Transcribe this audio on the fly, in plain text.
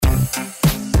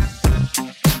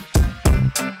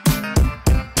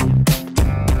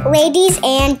Ladies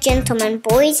and gentlemen,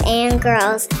 boys and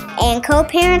girls, and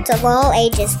co-parents of all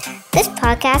ages, this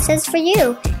podcast is for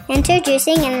you.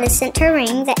 Introducing and the center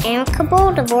ring, the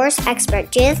amicable divorce expert,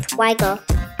 Judith Weigel.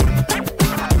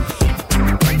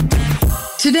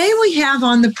 Today we have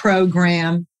on the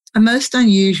program a most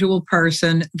unusual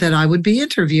person that I would be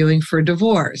interviewing for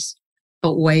divorce.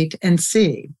 But wait and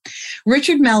see.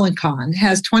 Richard Melancon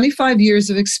has 25 years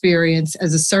of experience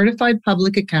as a certified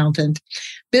public accountant,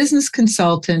 business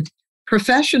consultant,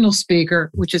 professional speaker,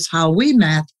 which is how we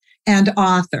met, and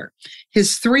author.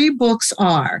 His 3 books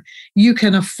are You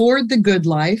Can Afford the Good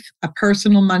Life, a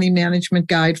personal money management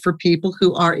guide for people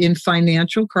who are in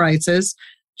financial crisis,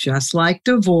 just like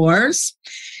divorce.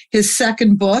 His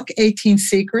second book, 18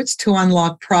 Secrets to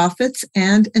Unlock Profits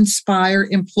and Inspire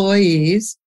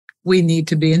Employees. We need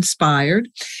to be inspired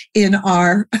in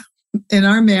our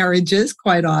marriages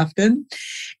quite often.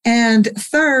 And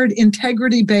third,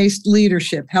 integrity-based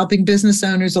leadership, helping business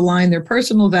owners align their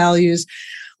personal values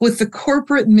with the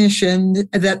corporate mission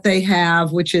that they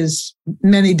have, which is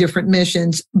many different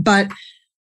missions. But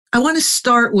I want to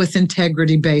start with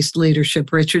integrity-based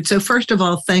leadership, Richard. So first of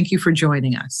all, thank you for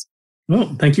joining us.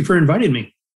 Well, thank you for inviting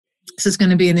me. This is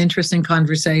going to be an interesting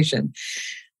conversation.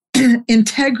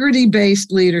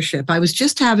 Integrity-based leadership. I was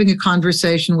just having a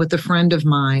conversation with a friend of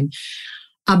mine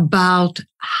about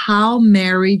how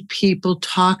married people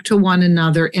talk to one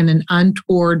another in an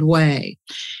untoward way.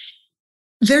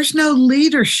 There's no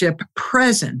leadership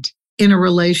present in a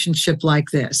relationship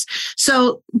like this.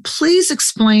 So please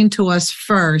explain to us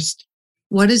first,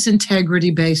 what is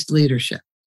integrity-based leadership?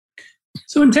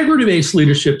 So integrity-based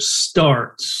leadership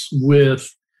starts with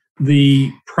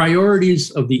the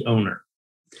priorities of the owner.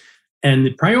 And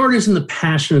the priorities and the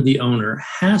passion of the owner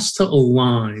has to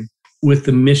align with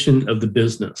the mission of the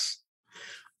business.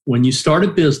 When you start a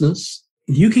business,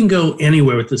 you can go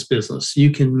anywhere with this business.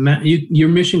 Your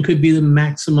mission could be to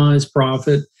maximize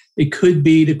profit. It could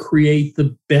be to create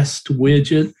the best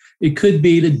widget. It could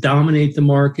be to dominate the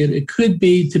market. It could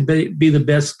be to be the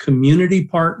best community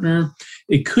partner.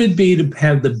 It could be to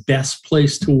have the best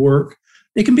place to work.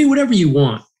 It can be whatever you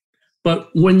want. But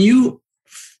when you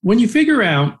figure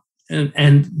out,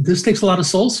 and this takes a lot of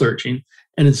soul searching,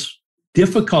 and it's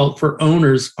difficult for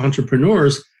owners,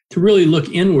 entrepreneurs, to really look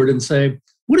inward and say,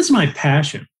 what is my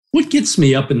passion? What gets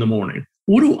me up in the morning?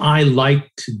 What do I like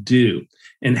to do?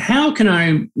 And how can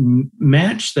I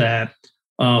match that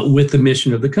with the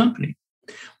mission of the company?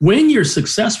 When you're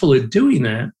successful at doing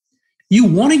that, you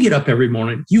want to get up every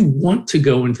morning. You want to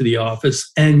go into the office,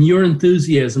 and your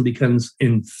enthusiasm becomes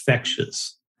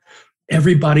infectious.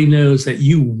 Everybody knows that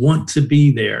you want to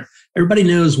be there. Everybody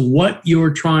knows what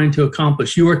you're trying to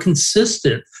accomplish. You are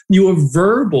consistent. You are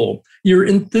verbal. You're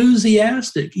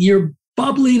enthusiastic. You're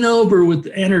bubbling over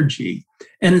with energy.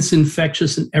 And it's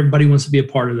infectious, and everybody wants to be a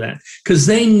part of that because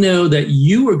they know that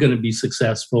you are going to be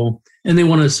successful, and they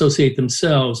want to associate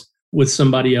themselves with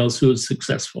somebody else who is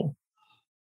successful.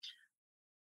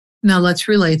 Now let's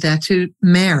relate that to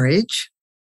marriage.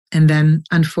 And then,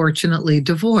 unfortunately,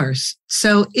 divorce.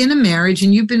 So in a marriage,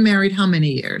 and you've been married how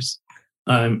many years?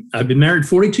 I've been married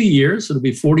 42 years. It'll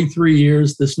be 43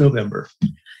 years this November.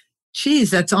 Geez,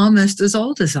 that's almost as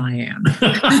old as I am.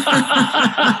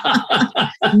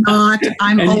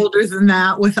 I'm older than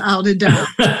that, without a doubt.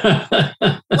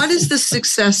 What is the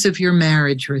success of your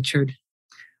marriage, Richard?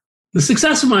 The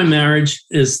success of my marriage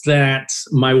is that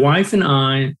my wife and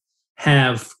I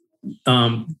have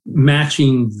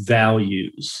matching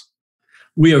values.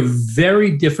 We are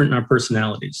very different in our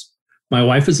personalities. My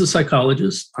wife is a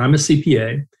psychologist. I'm a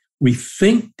CPA. We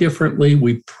think differently.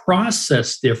 We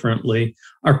process differently.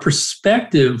 Our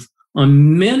perspective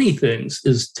on many things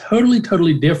is totally,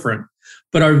 totally different,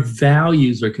 but our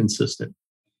values are consistent.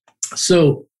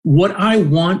 So what I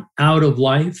want out of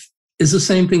life is the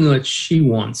same thing that she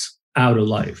wants out of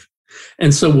life.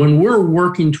 And so when we're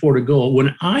working toward a goal,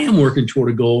 when I am working toward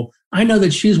a goal, I know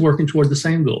that she's working toward the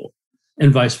same goal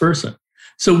and vice versa.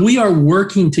 So we are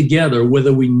working together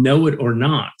whether we know it or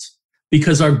not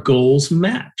because our goals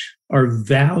match, our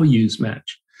values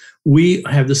match. We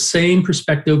have the same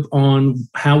perspective on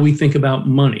how we think about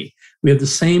money. We have the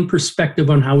same perspective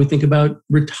on how we think about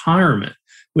retirement.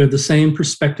 We have the same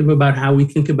perspective about how we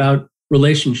think about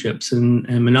relationships and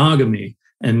monogamy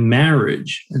and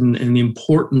marriage and the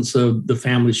importance of the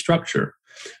family structure.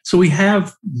 So we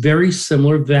have very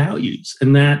similar values,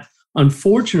 and that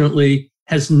unfortunately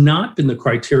has not been the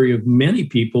criteria of many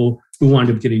people who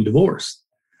wind up getting divorced.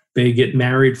 They get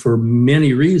married for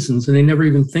many reasons, and they never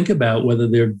even think about whether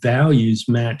their values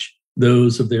match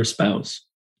those of their spouse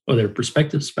or their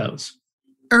prospective spouse.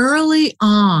 early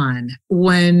on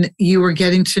when you were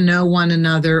getting to know one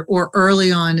another or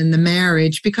early on in the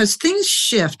marriage, because things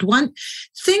shift.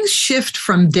 Things shift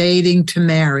from dating to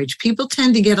marriage. People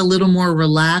tend to get a little more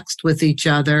relaxed with each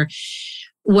other.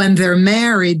 When they're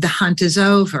married, the hunt is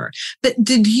over. But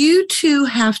did you two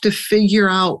have to figure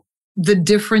out the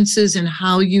differences in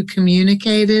how you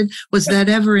communicated? Was that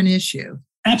ever an issue?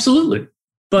 Absolutely.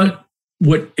 But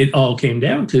what it all came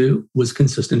down to was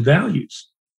consistent values.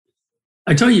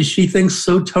 I tell you, she thinks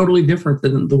so totally different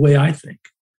than the way I think.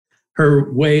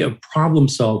 Her way of problem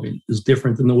solving is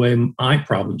different than the way I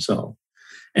problem solve.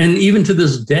 And even to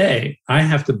this day, I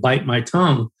have to bite my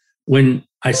tongue when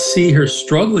I see her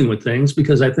struggling with things,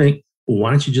 because I think, well,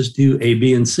 why don't you just do A,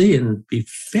 B, and C and be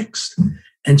fixed?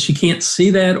 And she can't see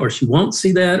that, or she won't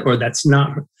see that, or that's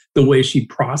not the way she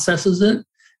processes it.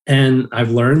 And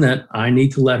I've learned that I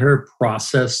need to let her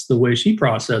process the way she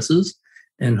processes,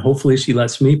 and hopefully she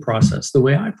lets me process the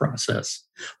way I process.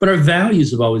 But our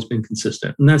values have always been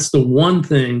consistent. And that's the one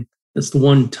thing, that's the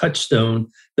one touchstone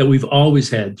that we've always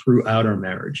had throughout our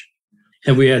marriage.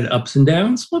 Have we had ups and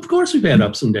downs? Well, of course we've had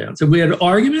ups and downs. Have we had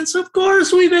arguments? Of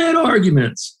course we've had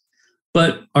arguments.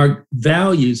 But our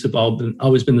values have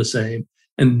always been the same.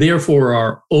 And therefore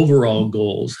our overall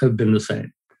goals have been the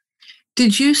same.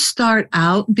 Did you start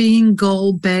out being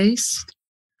goal-based?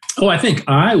 Oh, I think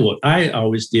I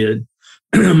always did.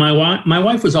 My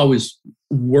wife was always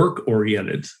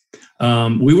work-oriented.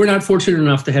 We were not fortunate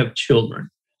enough to have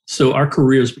children. So our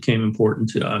careers became important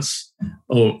to us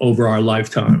over our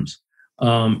lifetimes.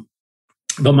 So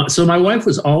my wife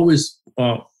was always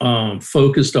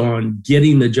focused on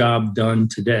getting the job done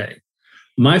today.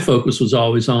 My focus was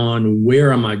always on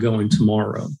where am I going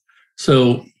tomorrow.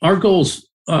 So our goals,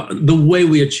 the way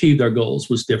we achieved our goals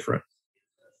was different.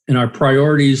 And our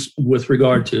priorities with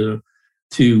regard to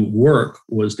work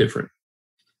was different.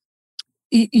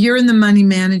 You're in the money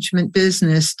management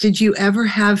business. Did you ever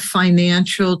have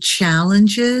financial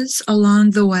challenges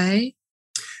along the way?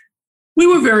 We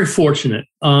were very fortunate.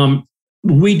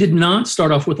 We did not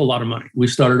start off with a lot of money. We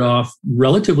started off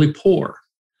relatively poor.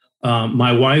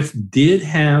 My wife did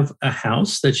have a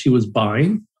house that she was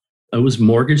buying. It was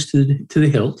mortgaged to the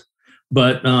hilt.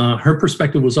 But her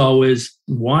perspective was always,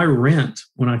 why rent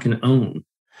when I can own?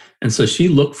 And so she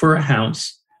looked for a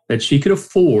house that she could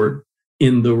afford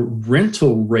in the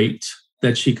rental rate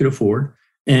that she could afford.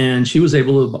 And she was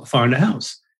able to find a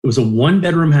house. It was a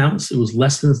 1-bedroom house. It was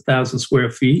less than 1,000 square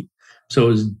feet. So it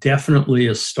was definitely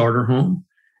a starter home.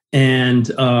 And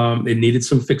it needed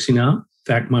some fixing up. In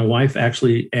fact, my wife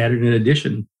actually added an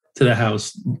addition to the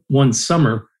house one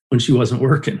summer when she wasn't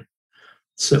working.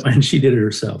 And she did it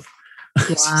herself.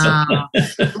 Wow.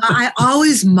 Well, I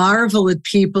always marvel at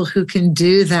people who can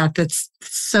do that. That's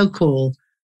so cool.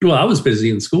 Well, I was busy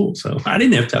in school, so I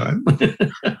didn't have time. But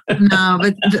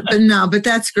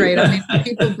that's great. I mean,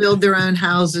 people build their own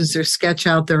houses or sketch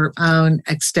out their own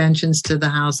extensions to the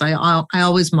house. I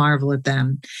always marvel at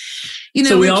them.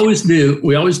 So we always knew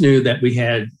that we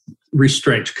had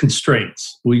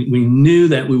constraints. We knew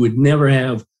that we would never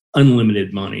have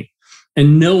unlimited money.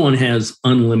 And no one has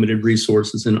unlimited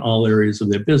resources in all areas of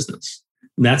their business.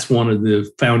 And that's one of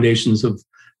the foundations of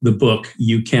the book,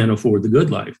 You Can Afford the Good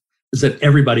Life, is that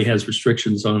everybody has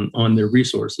restrictions on their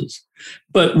resources.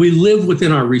 But we live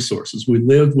within our resources. We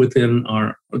lived within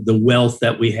the wealth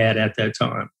that we had at that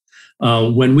time.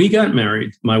 When we got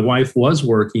married, my wife was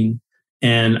working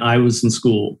and I was in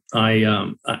school.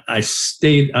 I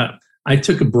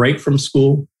took a break from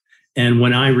school. And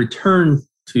when I returned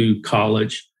to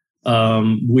college,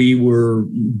 we were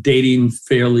dating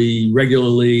fairly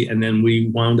regularly, and then we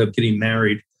wound up getting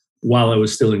married while I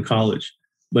was still in college.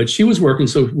 But she was working,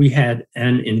 so we had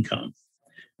an income.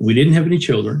 We didn't have any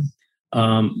children.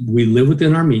 We lived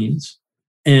within our means,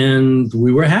 and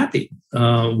we were happy.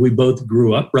 We both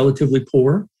grew up relatively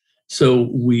poor,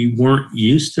 so we weren't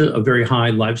used to a very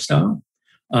high lifestyle.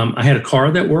 I had a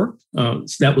car that worked. So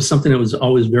that was something that was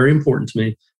always very important to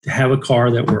me, to have a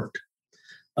car that worked.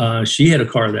 She had a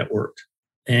car that worked,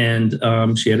 and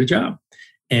she had a job.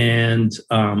 And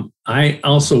I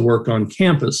also worked on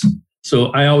campus. So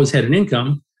I always had an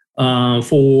income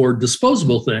for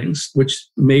disposable things, which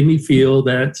made me feel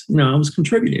that, I was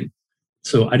contributing.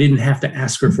 So I didn't have to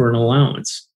ask her for an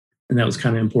allowance. And that was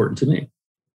kind of important to me.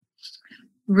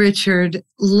 Richard,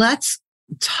 let's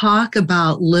talk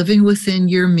about living within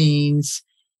your means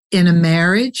in a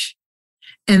marriage.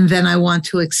 And then I want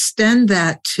to extend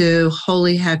that to,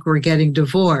 holy heck, we're getting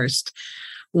divorced.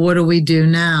 What do we do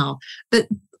now? But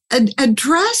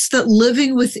address that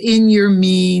living within your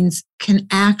means can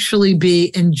actually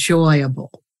be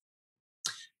enjoyable.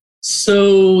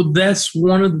 So that's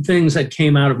one of the things that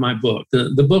came out of my book.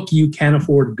 The book, You Can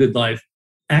Afford a Good Life,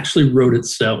 actually wrote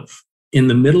itself in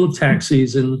the middle of tax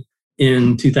season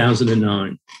in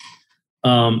 2009.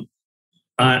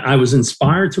 I was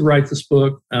inspired to write this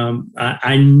book.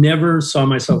 I never saw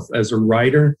myself as a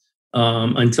writer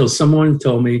until someone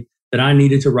told me that I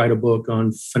needed to write a book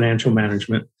on financial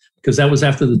management, because that was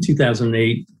after the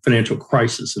 2008 financial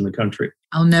crisis in the country.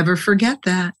 I'll never forget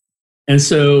that. And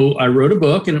so I wrote a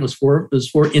book, and it was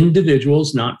for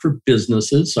individuals, not for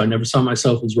businesses. So I never saw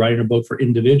myself as writing a book for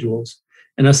individuals.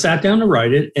 And I sat down to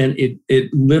write it, and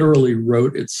it literally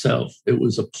wrote itself. It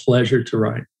was a pleasure to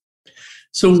write.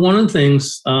 So one of the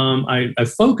things I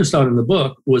focused on in the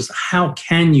book was, how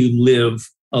can you live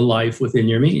a life within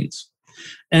your means?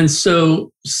 And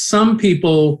so some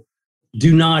people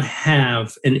do not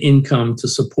have an income to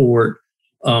support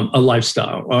a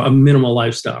lifestyle, a minimal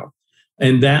lifestyle.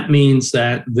 And that means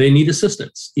that they need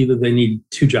assistance. Either they need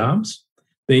 2 jobs.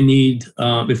 They need,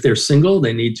 if they're single,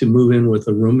 they need to move in with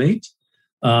a roommate.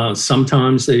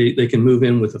 Sometimes they can move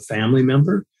in with a family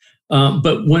member.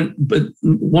 But one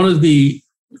of the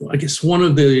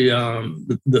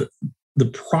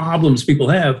problems people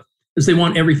have is they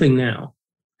want everything now,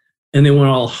 and they want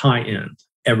all high end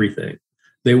everything.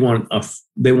 They want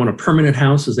a permanent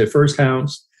house as their first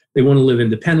house. They want to live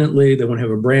independently. They want to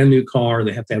have a brand new car.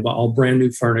 They have to have all brand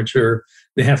new furniture.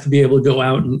 They have to be able to go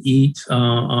out and eat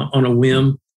on a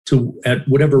whim at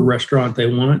whatever restaurant they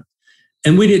want.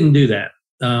 And we didn't do that.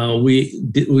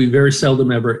 We very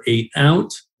seldom ever ate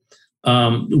out.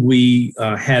 We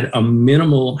had a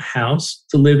minimal house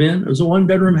to live in. It was a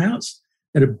 1-bedroom house.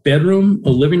 It had a bedroom, a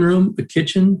living room, a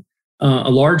kitchen, a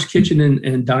large kitchen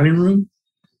and dining room,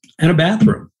 and a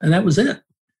bathroom. And that was it.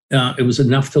 It was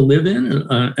enough to live in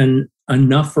and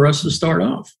enough for us to start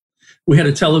off. We had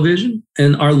a television,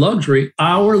 and our luxury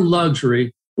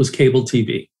was cable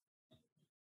TV.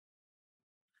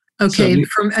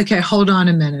 Okay, hold on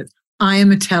a minute. I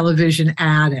am a television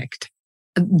addict.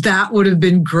 That would have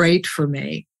been great for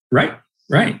me. Right.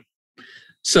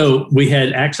 So we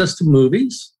had access to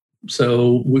movies.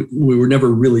 So we were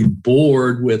never really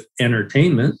bored with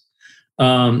entertainment.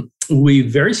 We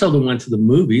very seldom went to the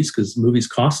movies, because movies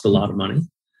cost a lot of money.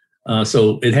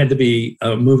 So it had to be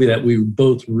a movie that we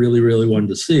both really, really wanted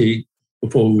to see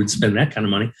before we would spend that kind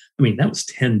of money. I mean, that was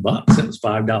 $10. That was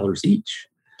 $5 each.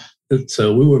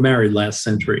 So we were married last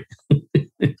century.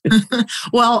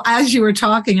 Well, as you were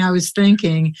talking, I was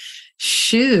thinking,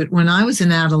 shoot, when I was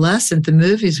an adolescent, the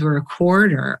movies were a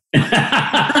quarter.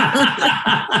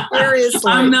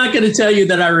 Seriously. I'm not going to tell you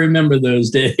that I remember those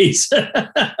days.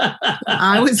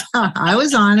 I was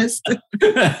honest.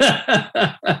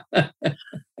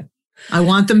 I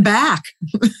want them back.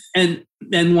 And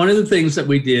one of the things that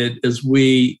we did is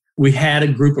we had a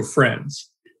group of friends,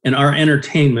 and our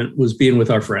entertainment was being with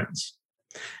our friends.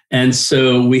 And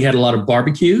so we had a lot of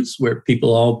barbecues where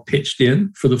people all pitched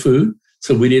in for the food,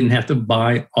 so we didn't have to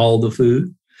buy all the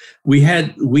food. We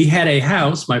had a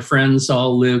house. My friends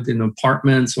all lived in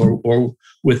apartments or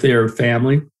with their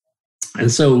family.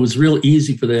 And so it was real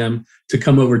easy for them to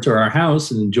come over to our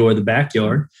house and enjoy the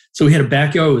backyard. So we had a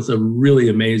backyard with a really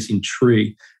amazing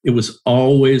tree. It was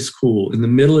always cool. In the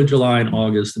middle of July and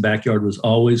August, the backyard was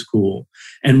always cool.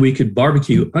 And we could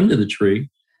barbecue under the tree.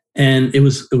 And it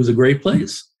was a great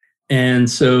place. And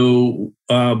so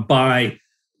by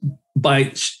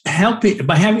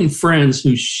having friends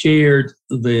who shared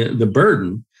the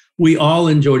burden, we all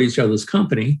enjoyed each other's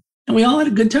company, and we all had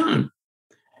a good time.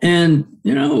 And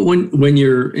when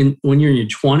you're in your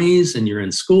 20s and you're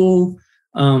in school,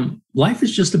 life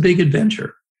is just a big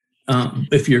adventure.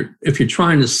 If you're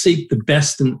trying to seek the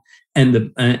best and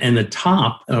the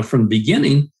top from the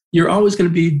beginning, you're always going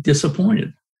to be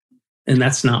disappointed, and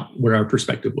that's not what our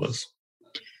perspective was.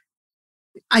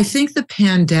 I think the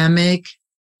pandemic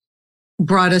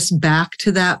brought us back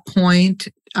to that point,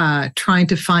 trying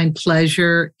to find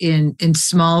pleasure in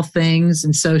small things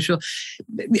and social.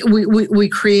 We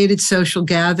created social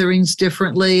gatherings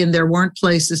differently, and there weren't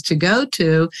places to go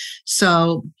to.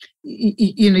 So,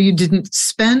 you didn't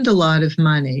spend a lot of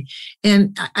money.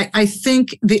 And I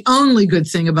think the only good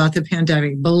thing about the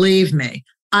pandemic, believe me,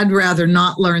 I'd rather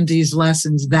not learn these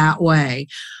lessons that way.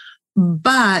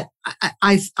 But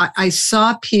I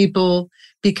saw people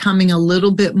becoming a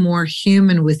little bit more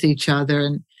human with each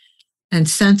other and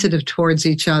sensitive towards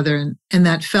each other. And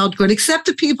that felt good, except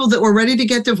the people that were ready to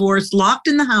get divorced, locked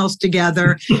in the house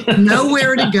together,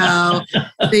 nowhere to go.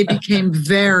 They became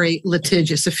very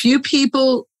litigious. A few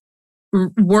people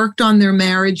worked on their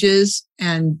marriages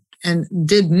and and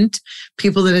didn't.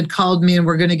 People that had called me and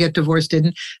were going to get divorced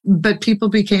didn't. But people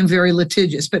became very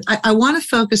litigious. But I want to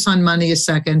focus on money a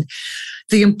second.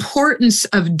 The importance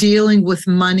of dealing with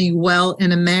money well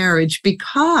in a marriage,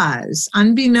 because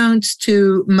unbeknownst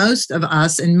to most of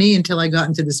us and me until I got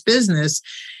into this business,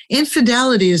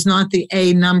 infidelity is not the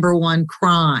number one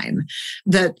crime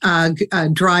that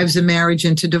drives a marriage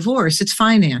into divorce. It's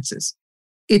finances.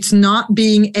 It's not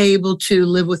being able to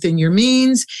live within your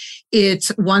means. It's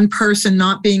one person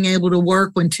not being able to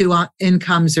work when two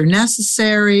incomes are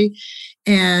necessary.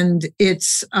 And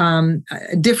it's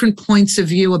different points of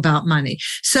view about money.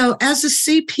 So as a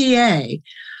CPA,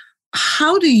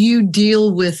 how do you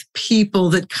deal with people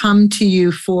that come to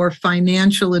you for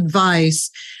financial advice?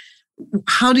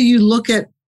 How do you look at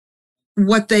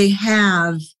what they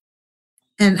have,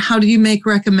 and how do you make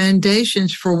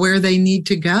recommendations for where they need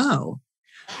to go?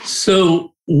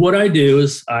 So what I do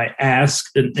is I ask,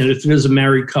 and if it is a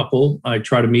married couple, I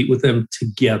try to meet with them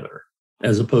together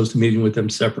as opposed to meeting with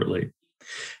them separately.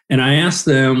 And I ask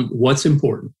them what's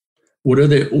important. What are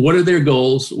their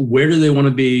goals? Where do they want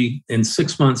to be in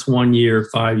 6 months, 1 year,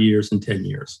 5 years, and 10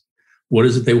 years? What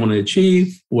is it they want to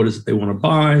achieve? What is it they want to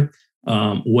buy?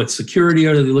 What security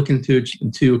are they looking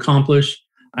to accomplish?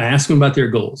 I ask them about their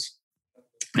goals.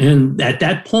 And at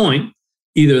that point,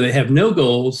 either they have no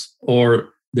goals, or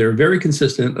they're very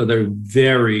consistent, or they're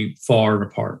very far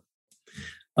apart.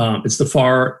 It's the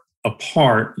far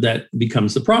apart that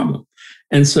becomes the problem.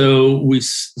 And so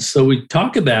we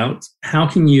talk about how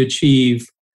can you achieve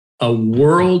a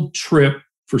world trip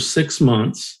for 6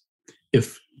 months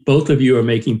if both of you are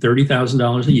making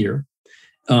 $30,000 a year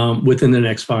within the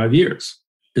next 5 years.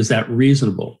 Is that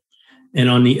reasonable? And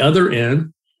on the other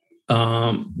end,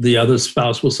 the other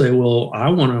spouse will say, well, I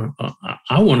want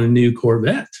a new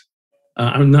Corvette.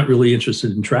 I'm not really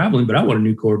interested in traveling, but I want a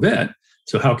new Corvette.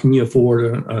 So how can you afford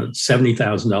a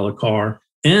 $70,000 car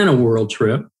and a world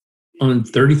trip on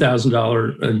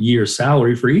 $30,000 a year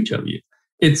salary for each of you?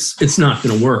 It's not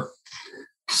going to work.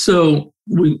 So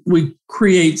we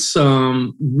create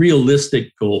some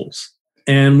realistic goals,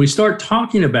 and we start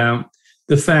talking about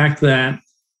the fact that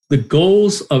the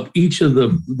goals of each of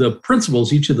the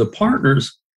principals, each of the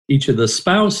partners, each of the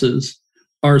spouses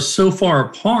are so far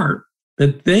apart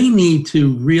that they need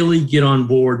to really get on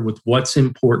board with what's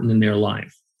important in their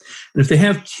life. And if they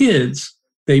have kids,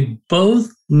 they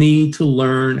both need to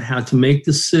learn how to make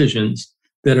decisions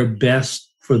that are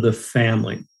best for the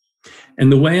family.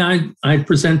 And the way I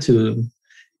present to them,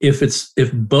 if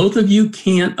both of you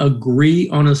can't agree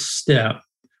on a step,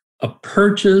 a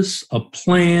purchase, a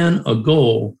plan, a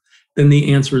goal, then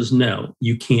the answer is no,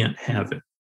 you can't have it.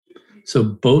 So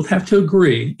both have to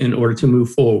agree in order to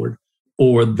move forward,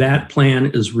 or that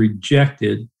plan is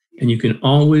rejected, and you can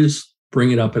always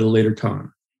bring it up at a later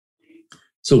time.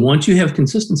 So once you have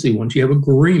consistency, once you have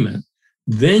agreement,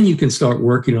 then you can start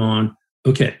working on,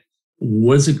 okay,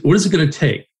 what is it going to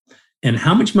take? And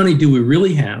how much money do we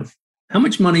really have? How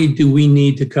much money do we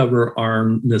need to cover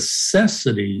our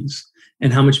necessities?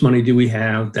 And how much money do we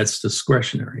have that's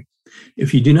discretionary?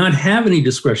 If you do not have any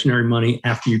discretionary money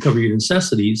after you cover your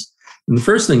necessities, then the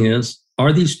first thing is,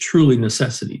 are these truly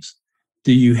necessities?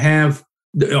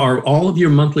 Are all of your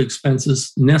monthly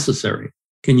expenses necessary?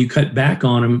 Can you cut back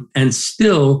on them and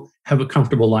still have a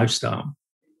comfortable lifestyle?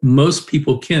 Most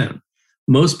people can.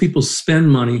 Most people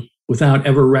spend money without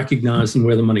ever recognizing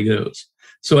where the money goes.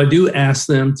 So I do ask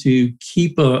them to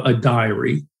keep a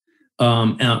diary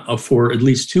for at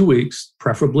least 2 weeks,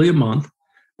 preferably a month,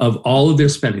 of all of their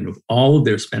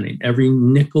spending, every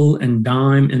nickel and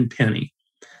dime and penny.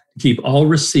 Keep all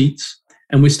receipts,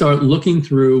 and we start looking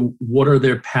through what are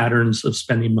their patterns of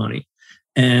spending money.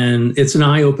 And it's an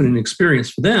eye-opening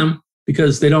experience for them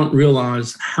because they don't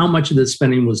realize how much of this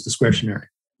spending was discretionary.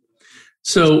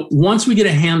 So once we get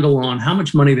a handle on how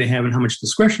much money they have and how much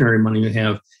discretionary money they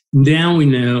have, now we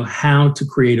know how to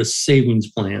create a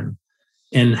savings plan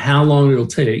and how long it'll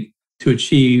take to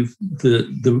achieve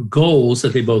the goals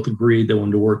that they both agreed they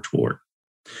wanted to work toward.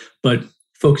 But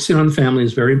focusing on the family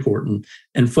is very important,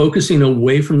 and focusing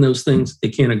away from those things they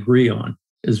can't agree on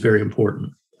is very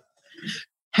important.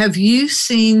 Have you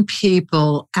seen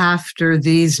people after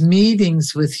these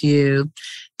meetings with you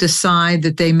decide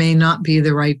that they may not be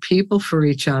the right people for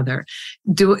each other?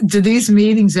 Do these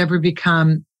meetings ever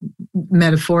become,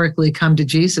 metaphorically, come to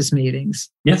Jesus meetings?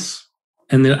 Yes.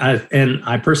 And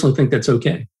I personally think that's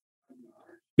okay,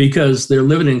 because they're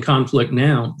living in conflict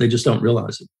now. They just don't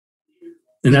realize it.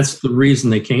 And that's the reason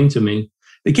they came to me.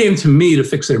 They came to me to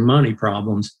fix their money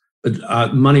problems,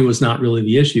 but money was not really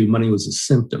the issue. Money was a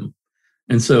symptom.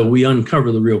 And so we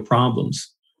uncover the real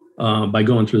problems by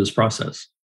going through this process.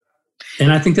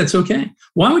 And I think that's okay.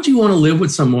 Why would you want to live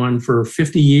with someone for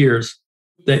 50 years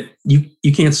that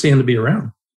you can't stand to be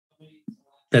around?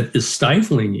 That is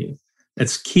stifling you.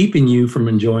 That's keeping you from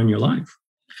enjoying your life.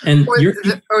 And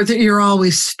or that you're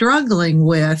always struggling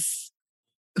with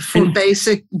for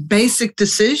basic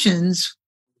decisions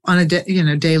on a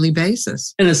daily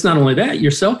basis. And it's not only that,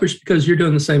 you're selfish because you're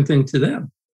doing the same thing to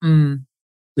them.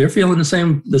 They're feeling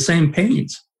the same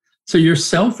pains. So you're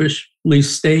selfishly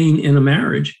staying in a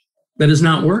marriage that is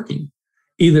not working.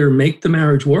 Either make the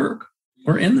marriage work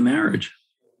or end the marriage.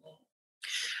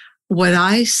 What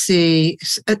I see,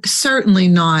 certainly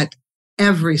not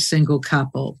every single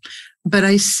couple, but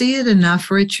I see it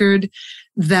enough, Richard,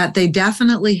 that they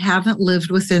definitely haven't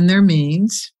lived within their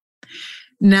means.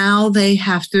 Now they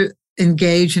have to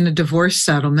engage in a divorce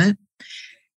settlement.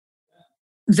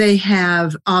 They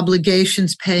have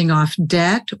obligations paying off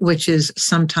debt, which is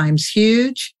sometimes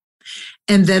huge.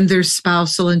 And then there's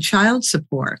spousal and child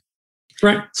support.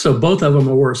 Right. So both of them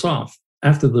are worse off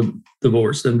after the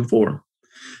divorce than before.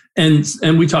 And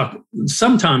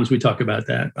sometimes we talk about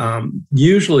that.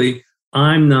 Usually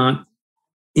I'm not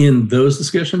in those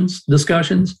discussions,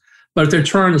 but if they're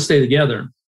trying to stay together,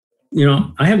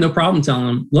 I have no problem telling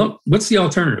them, look, what's the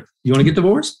alternative? You want to get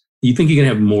divorced? You think you can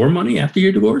have more money after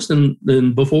you're divorced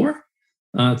than before?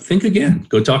 Think again.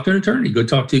 Go talk to an attorney. Go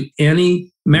talk to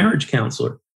any marriage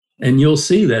counselor. And you'll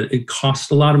see that it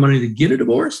costs a lot of money to get a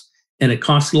divorce, and it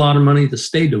costs a lot of money to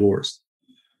stay divorced.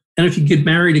 And if you get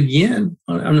married again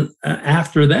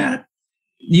after that,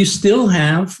 you still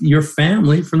have your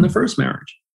family from the first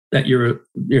marriage that you're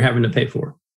having to pay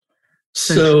for.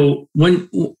 So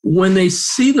when they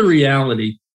see the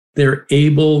reality, they're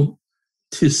able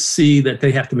to see that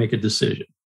they have to make a decision.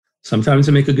 Sometimes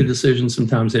they make a good decision,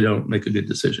 sometimes they don't make a good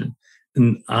decision.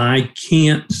 And I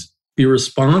can't be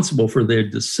responsible for their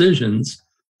decisions.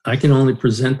 I can only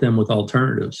present them with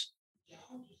alternatives.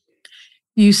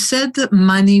 You said that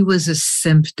money was a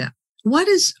symptom. What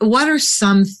are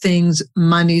some things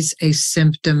money's a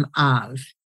symptom of?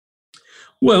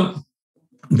 Well,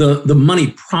 the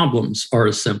money problems are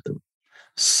a symptom.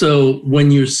 So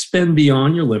when you spend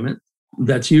beyond your limit,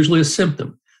 that's usually a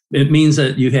symptom. It means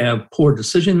that you have poor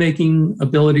decision-making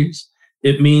abilities.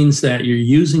 It means that you're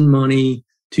using money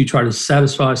to try to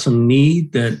satisfy some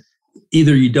need that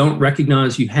either you don't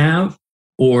recognize you have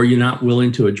or you're not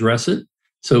willing to address it.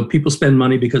 So people spend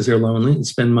money because they're lonely. They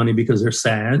spend money because they're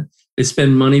sad. They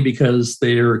spend money because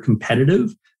they're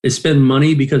competitive. They spend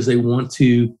money because they want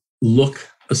to look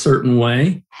a certain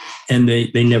way and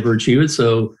they never achieve it.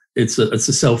 So it's a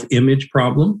self-image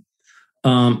problem.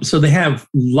 So they have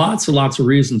lots and lots of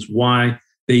reasons why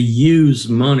they use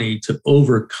money to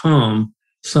overcome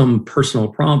some personal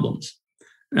problems.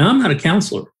 Now, I'm not a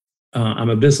counselor. I'm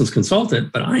a business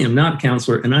consultant, but I am not a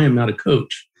counselor and I am not a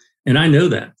coach. And I know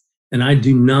that. And I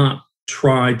do not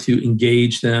try to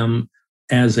engage them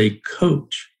as a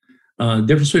coach. The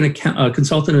difference between a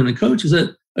consultant and a coach is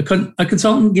that a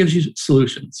consultant gives you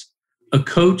solutions. A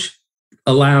coach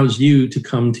allows you to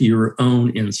come to your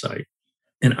own insight.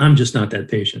 And I'm just not that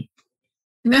patient.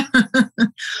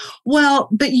 Well,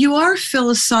 but you are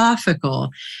philosophical.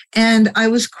 And I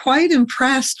was quite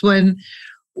impressed when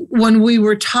we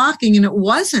were talking, and it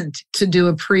wasn't to do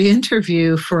a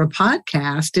pre-interview for a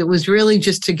podcast. It was really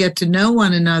just to get to know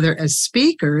one another as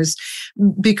speakers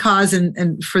because,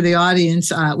 and for the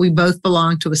audience, we both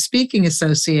belong to a speaking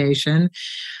association.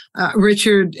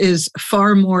 Richard is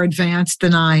far more advanced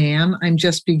than I am. I'm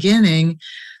just beginning.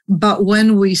 But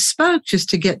when we spoke, just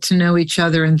to get to know each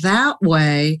other in that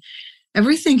way,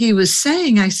 everything he was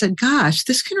saying, I said, gosh,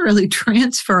 this can really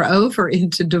transfer over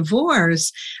into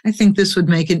divorce. I think this would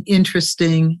make an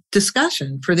interesting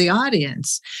discussion for the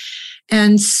audience.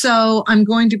 And so I'm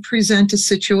going to present a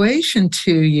situation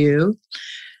to you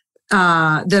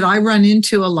that I run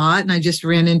into a lot, and I just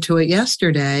ran into it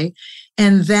yesterday.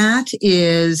 And that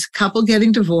is couple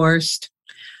getting divorced,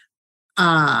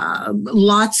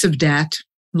 lots of debt,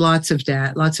 lots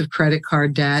of credit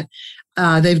card debt.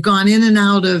 They've gone in and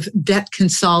out of debt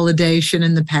consolidation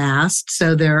in the past,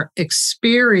 so they're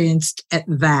experienced at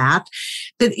that.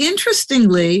 But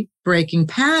interestingly, breaking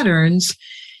patterns,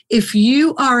 if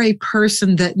you are a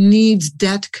person that needs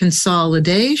debt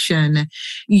consolidation,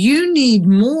 you need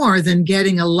more than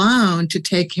getting a loan to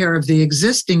take care of the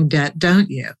existing debt, don't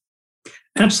you?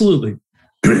 Absolutely.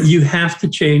 You have to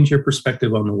change your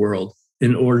perspective on the world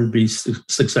in order to be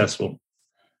successful.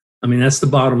 I mean, that's the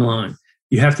bottom line.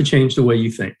 You have to change the way you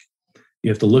think.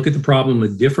 You have to look at the problem a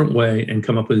different way and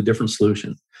come up with a different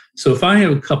solution. So if I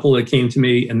have a couple that came to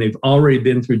me and they've already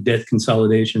been through debt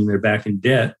consolidation, they're back in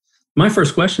debt, my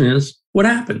first question is, what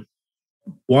happened?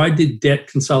 Why did debt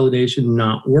consolidation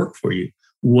not work for you?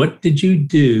 What did you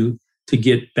do to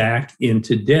get back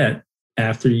into debt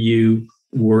after you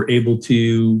were able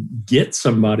to get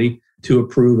somebody to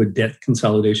approve a debt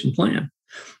consolidation plan?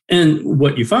 And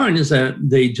what you find is that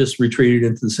they just retreated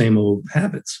into the same old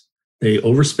habits. They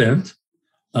overspent.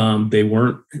 They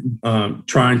weren't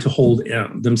trying to hold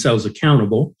themselves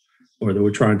accountable, or they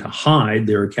were trying to hide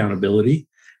their accountability.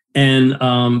 And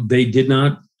they did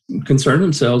not concern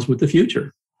themselves with the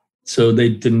future. So they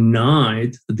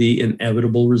denied the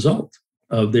inevitable result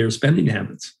of their spending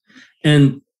habits.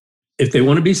 And if they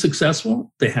want to be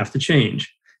successful, they have to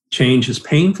change. Change is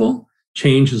painful.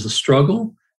 Change is a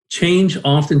struggle. Change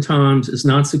oftentimes is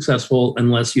not successful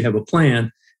unless you have a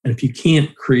plan. And if you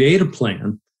can't create a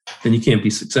plan, then you can't be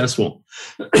successful.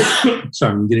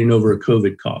 Sorry, I'm getting over a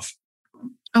COVID cough.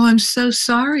 Oh, I'm so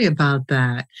sorry about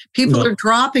that. People are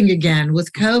dropping again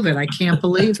with COVID. I can't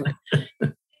believe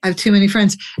it. I have too many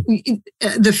friends.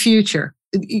 The future.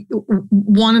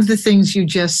 One of the things you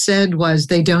just said was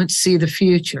they don't see the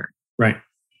future. Right.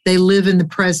 They live in the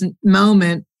present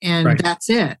moment, and that's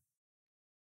it.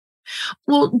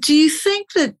 Well, do you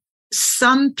think that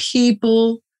some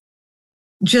people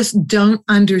just don't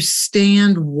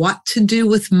understand what to do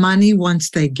with money once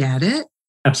they get it?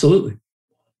 Absolutely.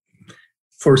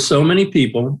 For so many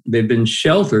people, they've been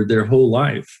sheltered their whole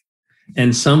life,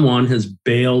 and someone has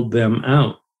bailed them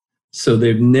out. So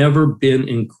they've never been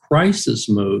in crisis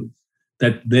mode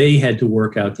that they had to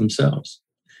work out themselves.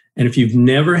 And if you've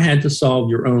never had to solve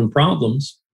your own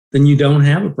problems, then you don't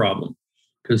have a problem,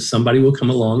 because somebody will come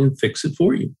along and fix it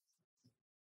for you.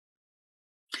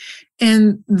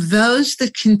 And those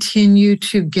that continue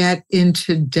to get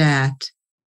into debt,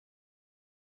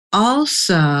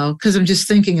 also, because I'm just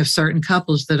thinking of certain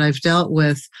couples that I've dealt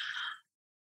with,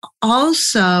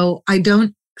 also, I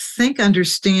don't think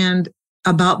understand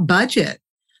about budget.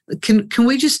 Can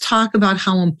we just talk about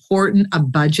how important a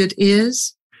budget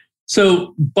is?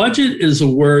 So budget is a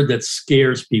word that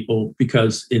scares people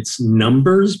because it's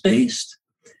numbers based,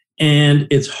 and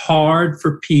it's hard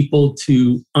for people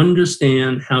to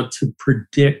understand how to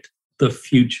predict the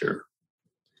future.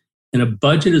 And a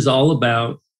budget is all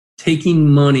about taking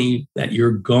money that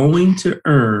you're going to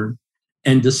earn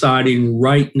and deciding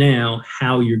right now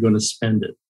how you're going to spend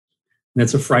it. And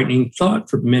that's a frightening thought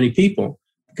for many people,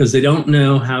 because they don't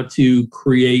know how to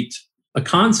create a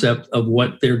concept of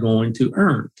what they're going to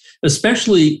earn,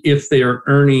 especially if they are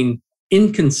earning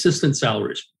inconsistent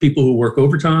salaries. People who work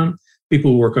overtime,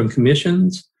 people who work on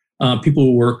commissions, people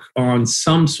who work on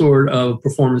some sort of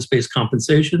performance-based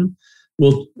compensation.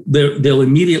 Well, they'll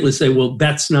immediately say, well,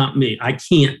 that's not me. I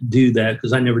can't do that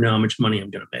because I never know how much money I'm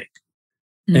going to make.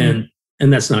 Mm-hmm.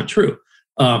 And that's not true.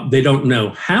 They don't know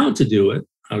how to do it.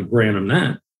 I'll grant them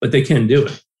that, but they can do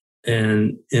it.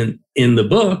 And in the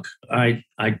book, I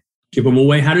give them a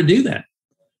way how to do that.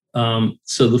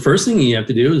 So the first thing you have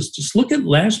to do is just look at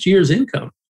last year's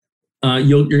income.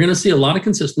 You're going to see a lot of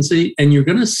consistency, and you're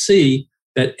going to see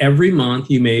that every month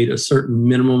you made a certain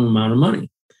minimum amount of money.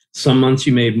 Some months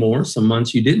you made more, some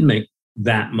months you didn't make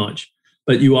that much,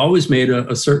 but you always made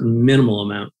a certain minimal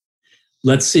amount.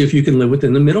 Let's see if you can live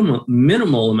within the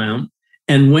minimal amount.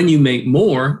 And when you make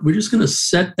more, we're just going to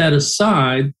set that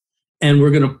aside, and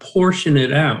we're going to portion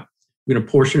it out. We're going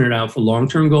to portion it out for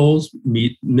long-term goals,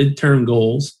 mid-term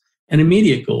goals, and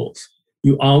immediate goals.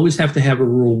 You always have to have a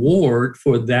reward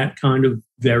for that kind of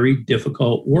very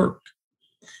difficult work.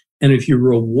 And if you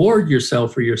reward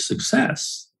yourself for your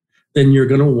success, then you're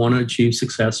going to want to achieve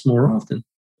success more often.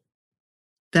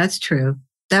 That's true.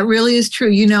 That really is true.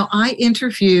 You know, I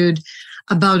interviewed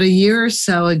about a year or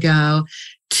so ago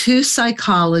 2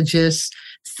 psychologists,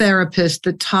 therapists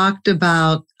that talked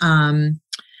about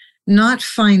not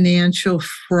financial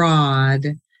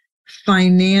fraud,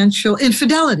 financial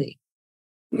infidelity.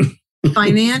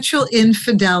 Financial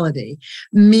infidelity,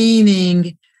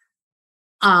 meaning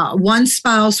one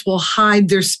spouse will hide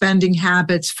their spending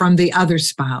habits from the other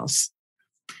spouse.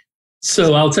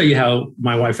 So I'll tell you how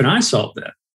my wife and I solved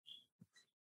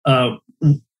that.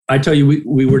 I tell you,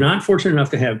 we were not fortunate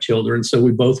enough to have children, so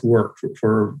we both worked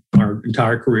for our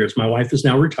entire careers. My wife is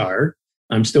now retired.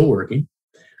 I'm still working,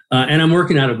 and I'm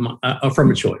working out of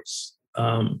from a choice.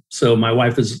 So my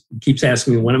wife keeps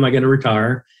asking me, when am I going to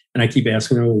retire? And I keep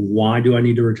asking her, why do I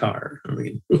need to retire?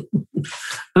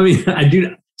 I mean, I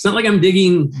do. It's not like I'm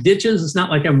digging ditches. It's not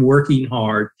like I'm working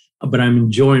hard, but I'm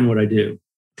enjoying what I do.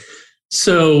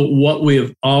 So what we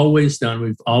have always done,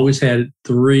 we've always had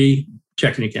 3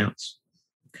 checking accounts.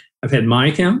 I've had my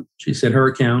account, she said her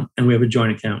account, and we have a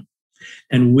joint account.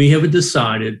 And we have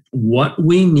decided what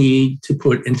we need to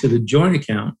put into the joint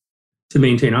account to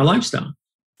maintain our lifestyle.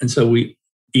 And so we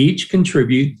each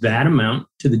contribute that amount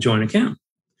to the joint account.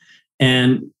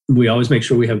 And we always make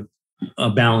sure we have a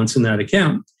balance in that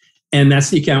account. And that's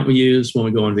the account we use when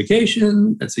we go on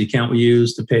vacation. That's the account we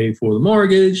use to pay for the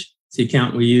mortgage. It's the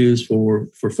account we use for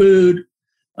food.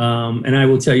 And I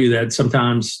will tell you that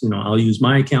sometimes, I'll use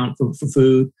my account for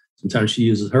food. Sometimes she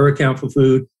uses her account for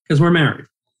food because we're married.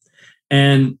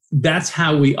 And that's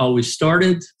how we always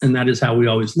started. And that is how we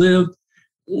always lived.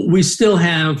 We still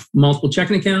have multiple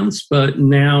checking accounts, but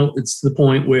now it's to the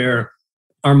point where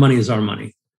our money is our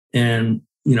money. And,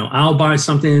 I'll buy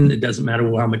something. It doesn't matter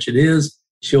how much it is.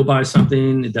 She'll buy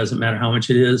something. It doesn't matter how much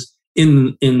it is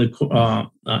in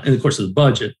the course of the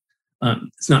budget.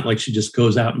 It's not like she just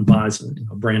goes out and buys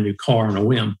a brand new car on a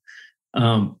whim.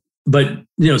 But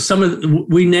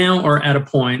we now are at a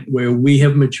point where we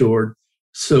have matured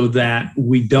so that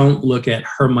we don't look at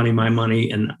her money, my money,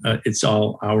 and it's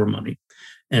all our money.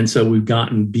 And so we've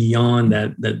gotten beyond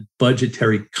that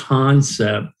budgetary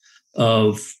concept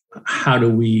of how do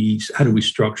we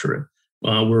structure it.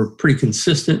 We're pretty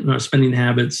consistent in our spending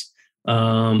habits.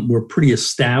 We're pretty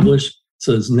established,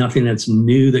 so there's nothing that's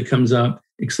new that comes up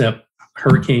except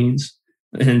hurricanes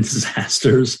and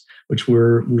disasters, which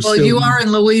we're well, still, you are in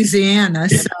Louisiana,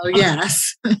 so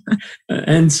yes.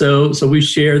 And so we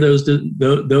share those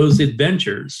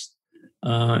adventures,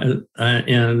 and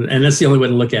that's the only way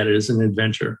to look at it, as an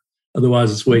adventure.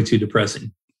 Otherwise, it's way too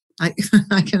depressing. I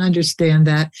can understand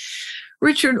that.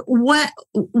 Richard,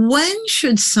 when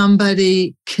should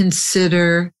somebody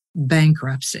consider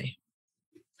bankruptcy?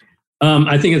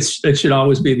 I think it should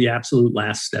always be the absolute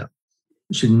last step.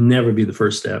 It should never be the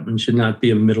first step, and should not be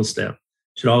a middle step.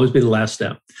 It should always be the last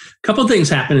step. A couple of things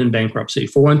happen in bankruptcy.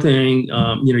 For one thing,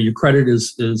 your credit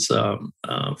is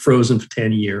frozen for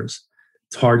 10 years.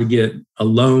 It's hard to get a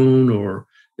loan, or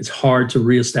it's hard to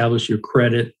reestablish your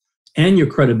credit and your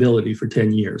credibility for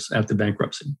 10 years after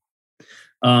bankruptcy.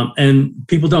 And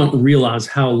people don't realize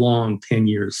how long 10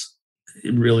 years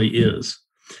it really is.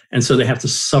 And so they have to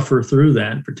suffer through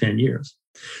that for 10 years.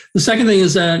 The second thing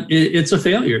is that it's a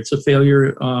failure. It's a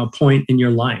failure point in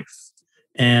your life.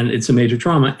 And it's a major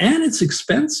trauma. And it's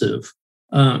expensive.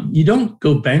 You don't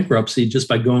go bankruptcy just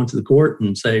by going to the court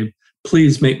and say,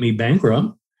 please make me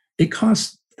bankrupt. It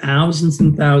costs thousands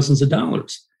and thousands of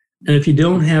dollars. And if you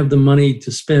don't have the money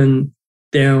to spend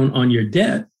down on your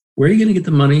debt, where are you going to get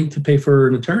the money to pay for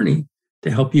an attorney to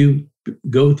help you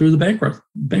go through the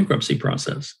bankruptcy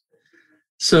process?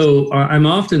 So I'm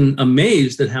often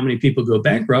amazed at how many people go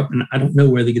bankrupt, and I don't know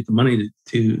where they get the money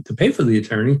to pay for the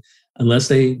attorney unless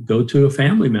they go to a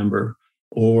family member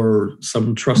or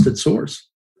some trusted source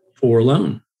for a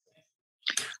loan.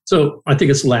 So I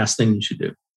think it's the last thing you should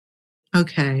do.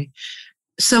 Okay.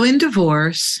 So in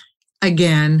divorce,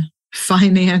 again,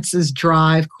 finances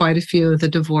drive quite a few of the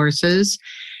divorces,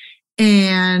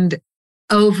 and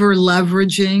over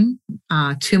leveraging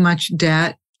too much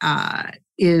debt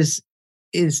is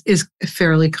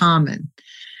fairly common.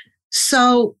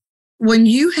 So when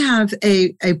you have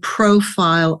a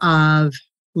profile of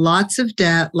lots of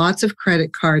debt, lots of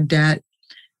credit card debt,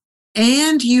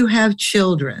 and you have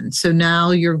children, so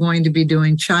now you're going to be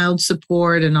doing child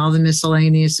support and all the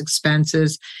miscellaneous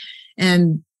expenses,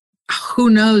 and who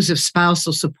knows if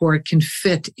spousal support can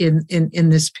fit in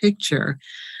this picture.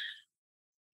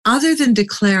 Other than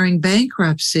declaring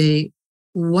bankruptcy,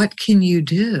 what can you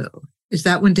do? Is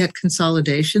that when debt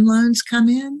consolidation loans come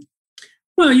in?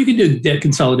 Well, you can do debt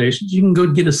consolidations. You can go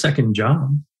get a second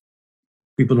job.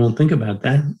 People don't think about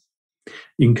that.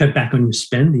 You can cut back on your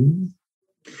spending.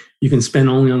 You can spend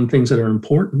only on things that are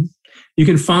important. You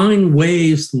can find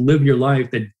ways to live your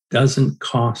life that doesn't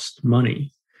cost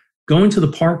money. Going to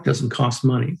the park doesn't cost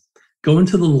money. Going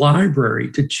to the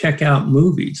library to check out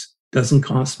movies doesn't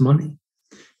cost money.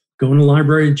 Going to the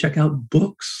library and check out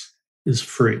books is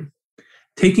free.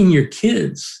 Taking your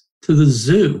kids to the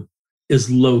zoo is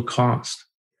low cost.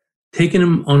 Taking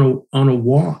them on a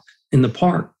walk in the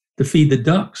park to feed the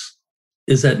ducks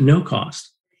is at no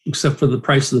cost, except for the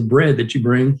price of the bread that you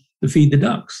bring to feed the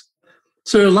ducks.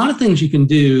 So there are a lot of things you can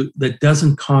do that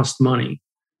doesn't cost money.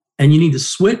 And you need to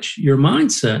switch your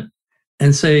mindset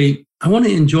and say, I want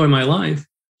to enjoy my life.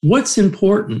 What's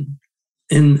important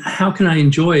and how can I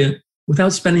enjoy it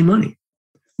without spending money?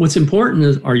 What's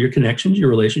important are your connections, your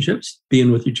relationships,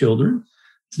 being with your children,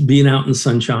 being out in the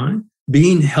sunshine,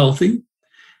 being healthy.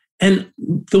 And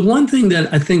the one thing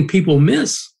that I think people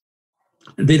miss,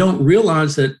 they don't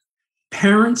realize that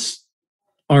parents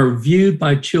are viewed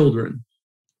by children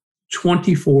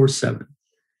 24/7.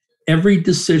 Every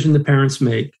decision the parents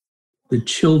make, the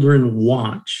children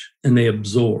watch and they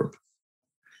absorb.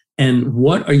 And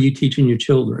what are you teaching your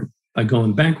children by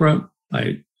going bankrupt,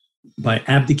 by by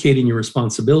abdicating your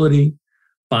responsibility,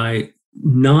 by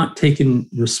not taking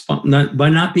by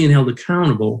not being held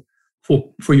accountable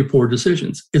for your poor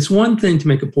decisions. It's one thing to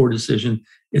make a poor decision.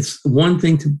 It's one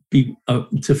thing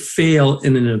to fail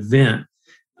in an event,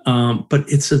 but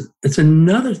it's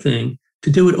another thing to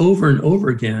do it over and over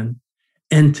again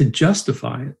and to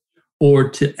justify it or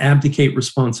to abdicate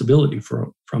responsibility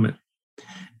from it.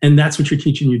 And that's what you're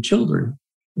teaching your children,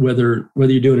 whether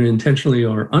you're doing it intentionally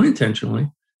or unintentionally.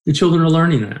 The children are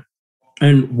learning that.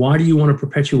 And why do you want to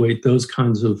perpetuate those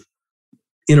kinds of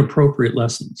inappropriate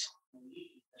lessons?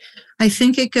 I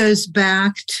think it goes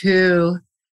back to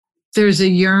there's a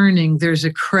yearning, there's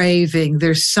a craving,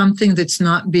 there's something that's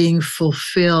not being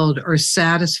fulfilled or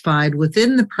satisfied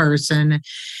within the person,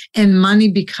 and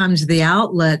money becomes the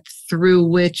outlet through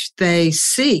which they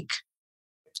seek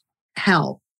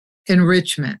help,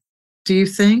 enrichment. Do you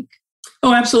think?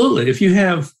 Oh, absolutely. If you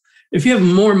have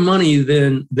more money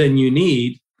than you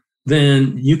need,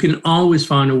 then you can always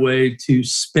find a way to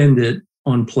spend it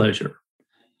on pleasure.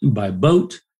 You can buy a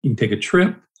boat, you can take a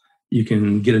trip, you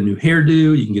can get a new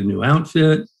hairdo, you can get a new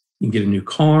outfit, you can get a new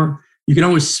car. You can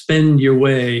always spend your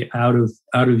way out of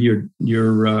your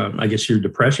I guess your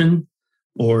depression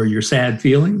or your sad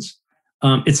feelings.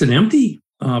 It's an empty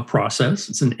process.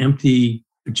 It's an empty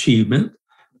achievement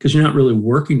because you're not really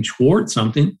working towards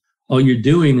something. All you're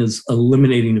doing is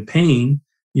eliminating the pain.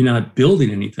 You're not building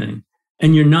anything.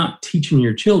 And you're not teaching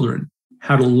your children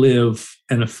how to live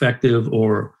an effective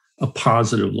or a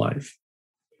positive life.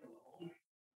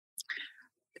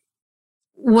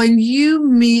 When you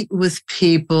meet with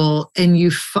people and you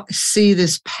see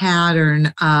this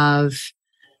pattern of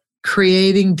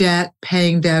creating debt,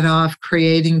 paying debt off,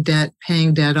 creating debt,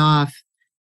 paying debt off,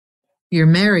 you're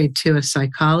married to a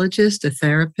psychologist, a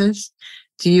therapist.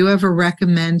 Do you ever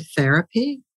recommend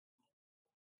therapy?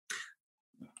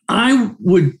 I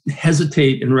would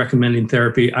hesitate in recommending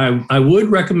therapy. I would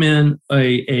recommend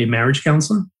a marriage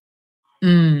counselor.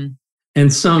 And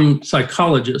some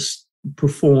psychologists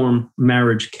perform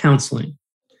marriage counseling.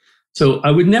 So I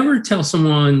would never tell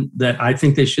someone that I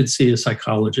think they should see a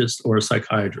psychologist or a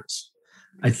psychiatrist.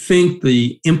 I think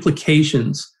the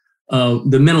implications of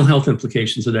the mental health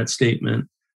implications of that statement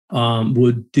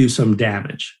would do some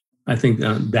damage. I think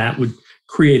that would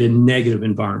create a negative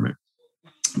environment.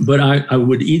 But I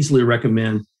would easily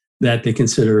recommend that they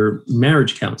consider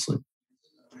marriage counseling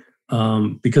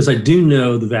because I do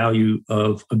know the value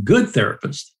of a good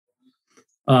therapist.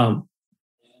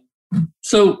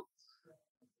 So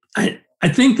I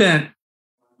think that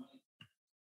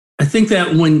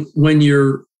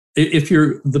if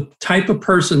you're the type of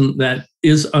person that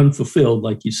is unfulfilled,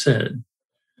 like you said,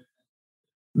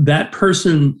 that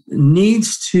person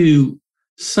needs to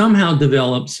somehow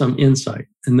develop some insight.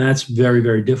 And that's very,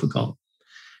 very difficult.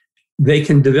 They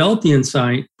can develop the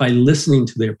insight by listening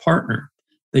to their partner.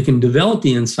 They can develop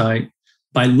the insight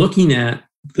by looking at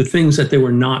the things that they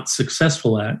were not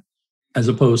successful at, as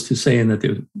opposed to saying that they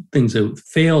were things they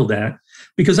failed at.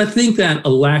 Because I think that a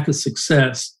lack of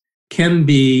success can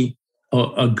be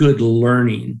a good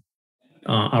learning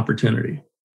opportunity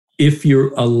if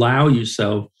you allow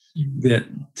yourself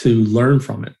to learn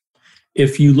from it.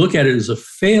 If you look at it as a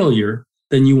failure,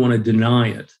 then you want to deny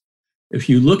it. If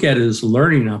you look at it as a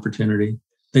learning opportunity,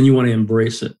 then you want to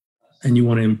embrace it and you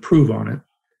want to improve on it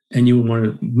and you want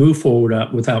to move forward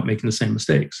without making the same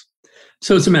mistakes.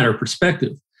 So it's a matter of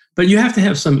perspective, but you have to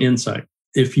have some insight.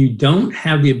 If you don't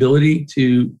have the ability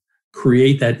to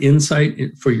create that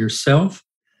insight for yourself,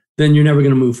 then you're never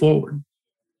going to move forward.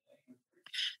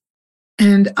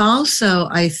 And also,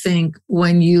 I think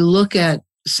when you look at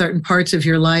certain parts of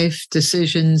your life,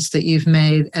 decisions that you've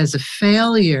made as a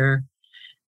failure,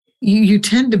 you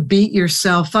tend to beat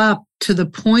yourself up to the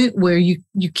point where you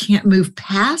can't move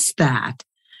past that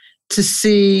to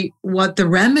see what the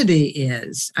remedy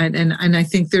is. And I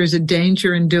think there's a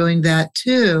danger in doing that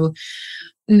too.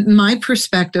 My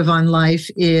perspective on life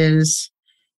is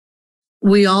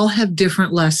we all have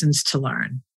different lessons to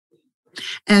learn.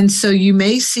 And so you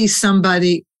may see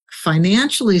somebody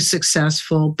financially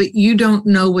successful, but you don't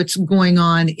know what's going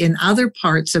on in other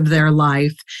parts of their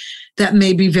life that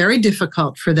may be very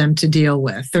difficult for them to deal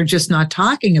with. They're just not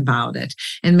talking about it.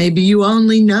 And maybe you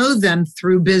only know them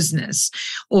through business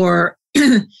or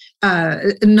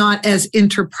not as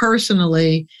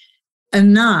interpersonally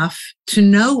enough to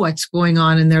know what's going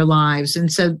on in their lives.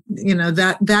 And so,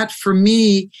 that for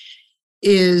me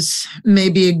is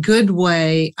maybe a good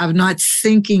way of not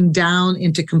sinking down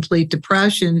into complete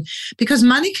depression, because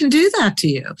money can do that to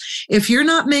you. If you're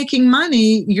not making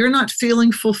money, you're not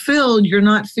feeling fulfilled, you're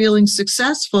not feeling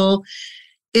successful,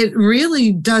 it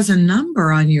really does a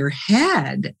number on your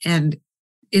head, and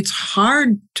it's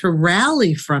hard to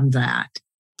rally from that.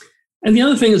 And the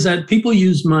other thing is that people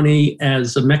use money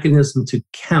as a mechanism to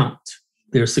count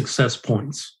their success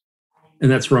points.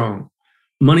 And that's wrong.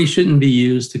 Money shouldn't be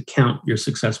used to count your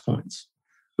success points.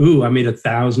 Ooh, I made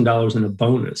 $1,000 in a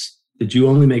bonus. Did you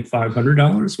only make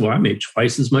 $500? Well, I made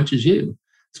twice as much as you.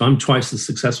 So I'm twice as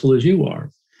successful as you are.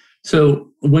 So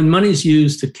when money's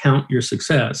used to count your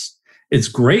success, it's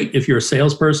great if you're a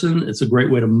salesperson. It's a great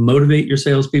way to motivate your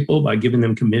salespeople by giving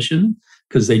them commission,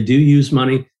 because they do use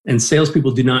money. And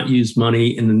salespeople do not use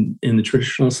money in the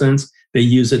traditional sense. They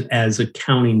use it as a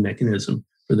counting mechanism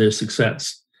for their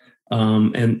success.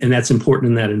 And that's important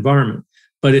in that environment.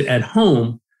 But at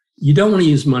home, you don't want to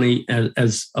use money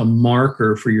as a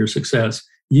marker for your success.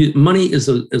 Money is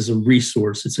a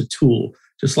resource. It's a tool.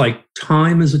 Just like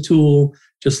time is a tool,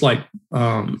 just like,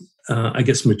 I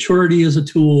guess, maturity is a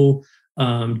tool,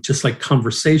 just like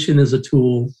conversation is a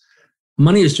tool.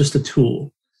 Money is just a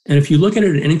tool. And if you look at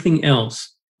it at anything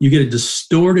else, you get a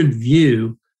distorted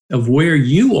view of where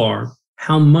you are,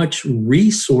 how much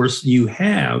resource you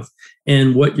have,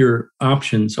 and what your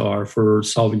options are for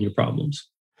solving your problems.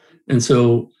 And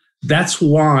so that's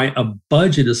why a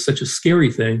budget is such a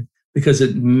scary thing, because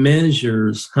it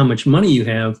measures how much money you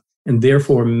have and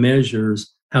therefore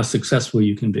measures how successful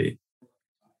you can be.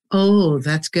 Oh,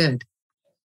 that's good.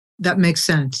 That makes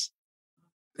sense.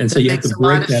 And so you have to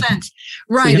break that.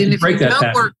 Right. And if you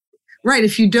don't work, right,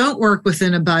 if you don't work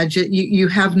within a budget, you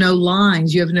have no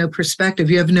lines, you have no perspective,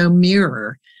 you have no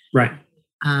mirror. Right.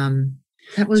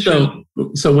 That was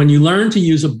so when you learn to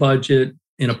use a budget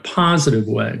in a positive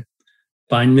way,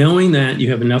 by knowing that you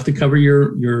have enough to cover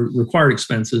your required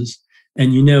expenses,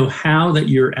 and you know how that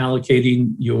you're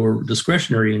allocating your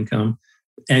discretionary income,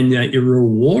 and that you're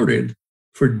rewarded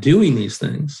for doing these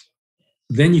things,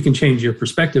 then you can change your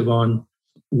perspective on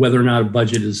whether or not a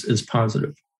budget is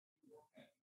positive.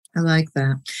 I like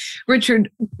that.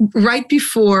 Richard, right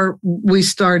before we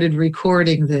started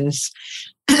recording this,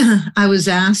 I was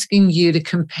asking you to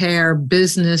compare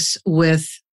business with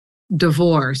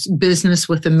divorce, business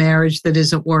with a marriage that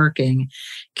isn't working.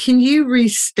 Can you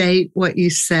restate what you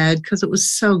said? Because it was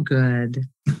so good.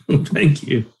 Thank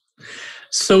you.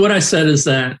 So what I said is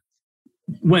that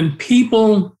when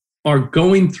people are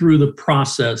going through the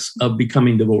process of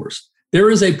becoming divorced, there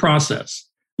is a process.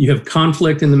 You have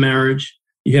conflict in the marriage.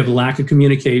 You have lack of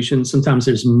communication. Sometimes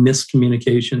there's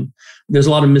miscommunication. There's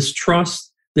a lot of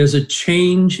mistrust. There's a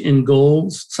change in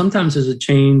goals. Sometimes there's a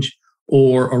change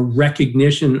or a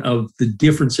recognition of the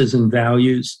differences in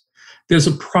values. There's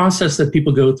a process that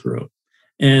people go through.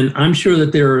 And I'm sure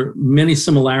that there are many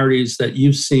similarities that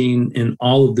you've seen in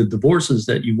all of the divorces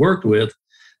that you worked with,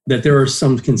 that there are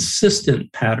some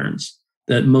consistent patterns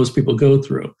that most people go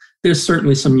through. There's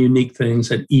certainly some unique things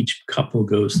that each couple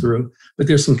goes through, but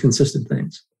there's some consistent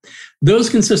things. Those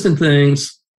consistent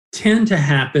things tend to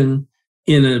happen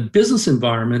in a business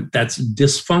environment that's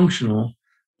dysfunctional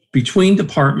between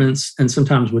departments and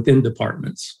sometimes within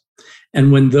departments.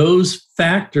 And when those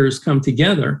factors come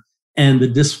together and the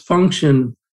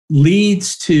dysfunction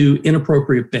leads to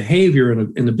inappropriate behavior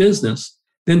in the business,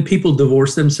 then people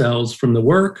divorce themselves from the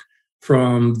work,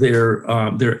 from their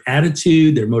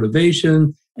attitude, their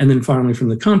motivation, and then finally from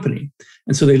the company.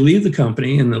 And so they leave the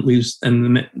company, and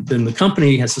then the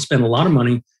company has to spend a lot of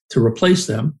money to replace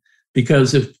them,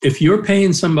 because if you're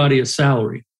paying somebody a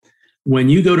salary, when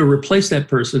you go to replace that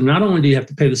person, not only do you have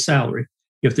to pay the salary,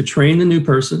 you have to train the new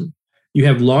person. You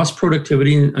have lost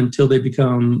productivity until they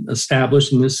become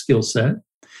established in this skill set.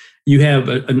 You have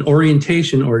an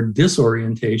orientation or a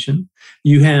disorientation.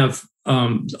 You have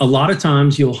a lot of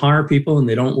times you'll hire people and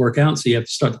they don't work out, so you have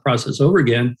to start the process over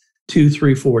again 2,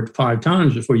 3, 4, 5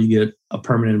 times before you get a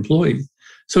permanent employee.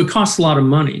 So it costs a lot of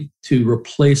money to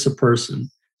replace a person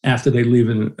after they leave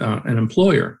an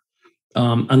employer,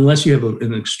 unless you have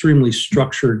an extremely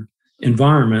structured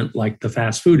environment like the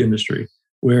fast food industry,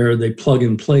 where they plug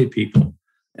and play people,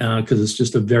 because it's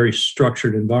just a very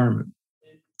structured environment.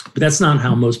 But that's not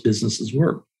how most businesses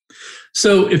work.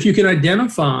 So if you can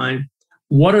identify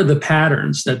what are the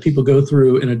patterns that people go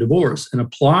through in a divorce and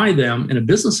apply them in a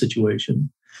business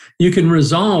situation, you can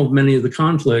resolve many of the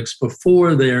conflicts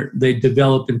before they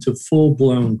develop into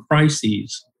full-blown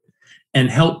crises, and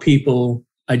help people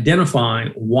identify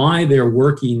why they're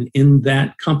working in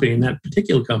that company, in that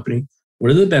particular company.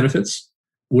 What are the benefits?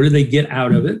 What do they get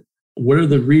out of it? What are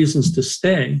the reasons to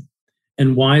stay?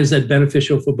 And why is that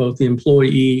beneficial for both the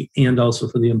employee and also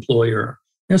for the employer?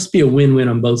 It has to be a win-win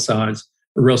on both sides,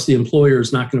 or else the employer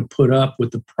is not going to put up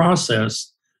with the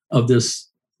process of this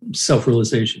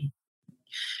self-realization.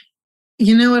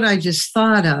 You know what I just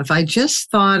thought of? I just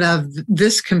thought of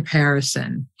this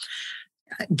comparison.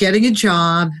 Getting a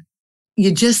job,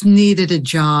 you just needed a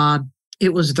job.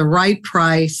 It was the right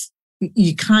price.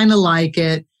 You kind of like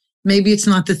it. Maybe it's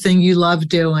not the thing you love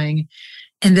doing.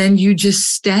 And then you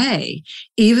just stay.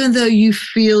 Even though you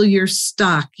feel you're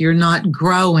stuck, you're not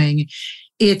growing,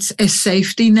 it's a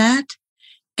safety net.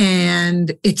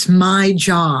 And it's my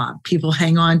job. People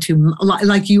hang on to,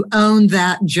 like you own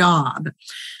that job.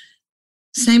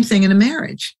 Same thing in a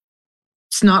marriage.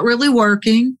 It's not really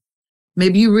working.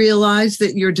 Maybe you realize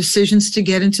that your decisions to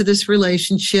get into this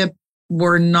relationship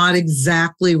were not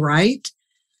exactly right,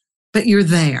 but you're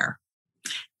there.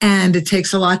 And it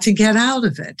takes a lot to get out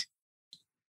of it.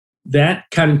 That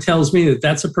kind of tells me that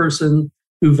that's a person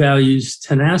who values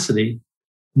tenacity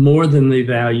more than they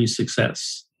value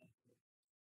success.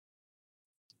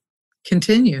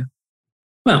 Continue.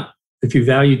 Well, if you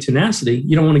value tenacity,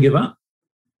 you don't want to give up.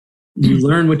 You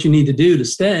learn what you need to do to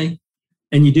stay,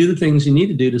 and you do the things you need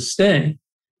to do to stay,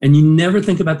 and you never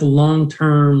think about the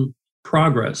long-term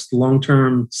progress, the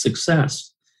long-term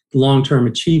success, the long-term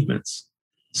achievements.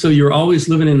 So you're always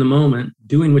living in the moment,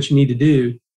 doing what you need to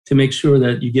do to make sure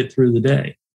that you get through the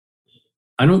day.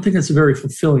 I don't think that's a very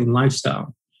fulfilling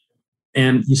lifestyle.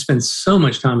 And you spend so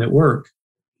much time at work.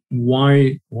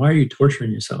 Why are you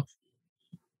torturing yourself?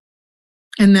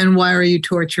 And then why are you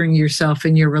torturing yourself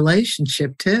in your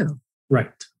relationship too?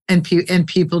 Right. And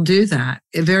people do that.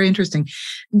 Very interesting.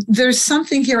 There's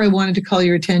something here I wanted to call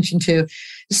your attention to.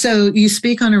 So you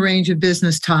speak on a range of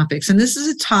business topics, and this is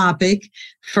a topic,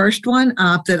 first one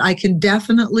up, that I can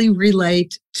definitely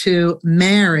relate to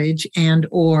marriage and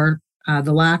or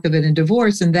the lack of it in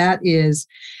divorce, and that is,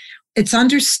 it's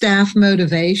under staff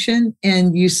motivation,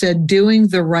 and you said doing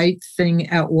the right thing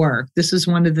at work. This is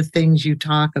one of the things you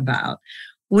talk about.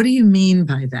 What do you mean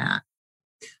by that?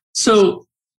 So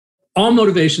all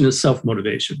motivation is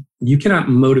self-motivation. You cannot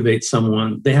motivate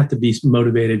someone. They have to be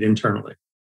motivated internally.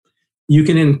 You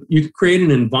can create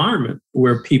an environment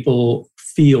where people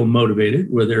feel motivated,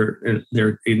 where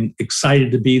they're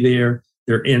excited to be there,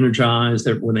 they're energized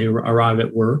when they arrive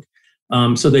at work,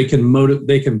 so they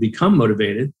can become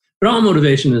motivated. But all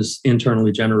motivation is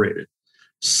internally generated.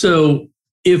 So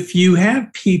if you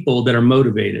have people that are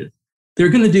motivated, they're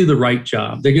going to do the right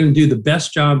job. They're going to do the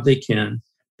best job they can.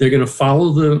 They're going to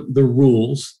follow the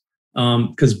rules,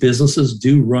 because businesses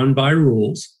do run by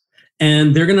rules.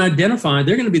 And they're going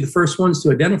to be the first ones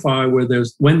to identify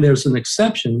when there's an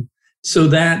exception, so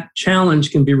that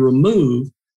challenge can be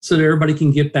removed so that everybody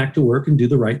can get back to work and do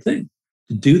the right thing,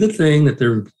 to do the thing that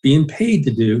they're being paid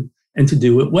to do and to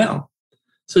do it well.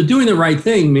 So doing the right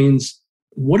thing means,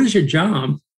 what is your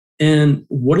job and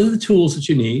what are the tools that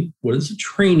you need? What is the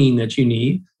training that you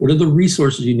need? What are the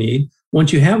resources you need?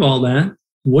 Once you have all that,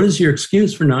 what is your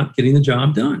excuse for not getting the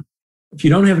job done? If you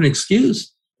don't have an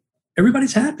excuse,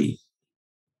 everybody's happy.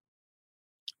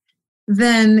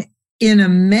 Then in a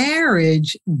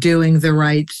marriage, doing the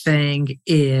right thing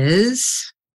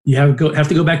is? You have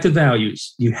to go back to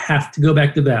values. You have to go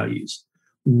back to values.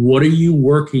 What are you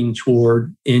working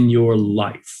toward in your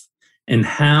life? And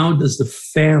how does the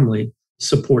family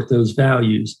support those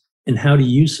values? And how do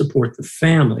you support the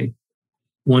family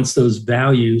once those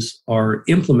values are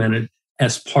implemented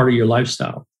as part of your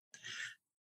lifestyle?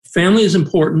 Family is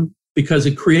important because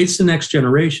it creates the next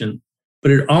generation, but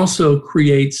it also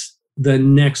creates the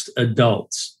next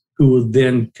adults who will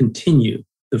then continue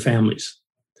the families.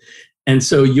 And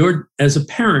so as a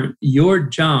parent, your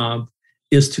job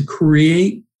is to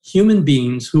create human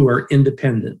beings who are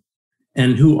independent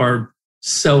and who are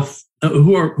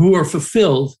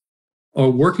fulfilled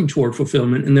or working toward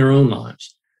fulfillment in their own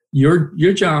lives.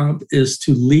 Your job is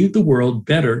to leave the world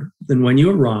better than when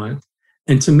you arrived,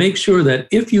 and to make sure that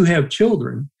if you have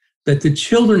children, that the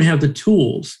children have the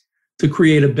tools to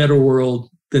create a better world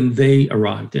than they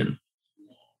arrived in.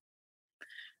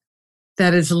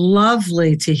 That is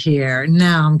lovely to hear.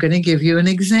 Now I'm going to give you an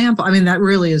example. I mean, that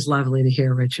really is lovely to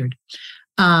hear, Richard.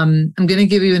 I'm going to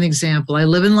give you an example. I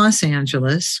live in Los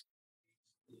Angeles.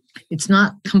 It's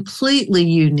not completely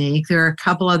unique. There are a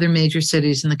couple other major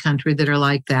cities in the country that are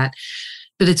like that,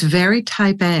 but it's very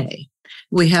type A.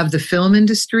 We have the film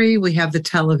industry, we have the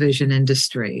television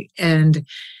industry, and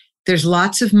there's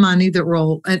lots of money that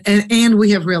roll, and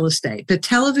we have real estate. The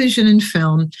television and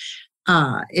film,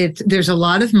 there's a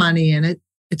lot of money in it.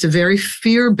 It's a very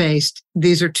fear-based,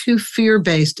 these are two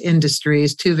fear-based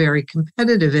industries, two very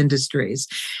competitive industries.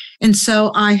 And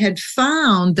so I had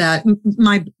found that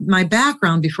my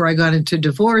background before I got into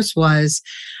divorce was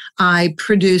I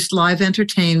produced live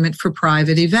entertainment for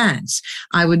private events.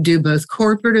 I would do both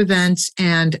corporate events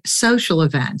and social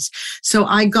events. So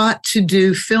I got to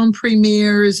do film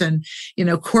premieres and,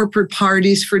 corporate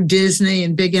parties for Disney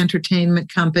and big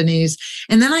entertainment companies.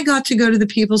 And then I got to go to the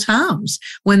people's homes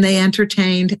when they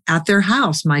entertained at their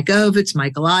house. Mike Ovitz,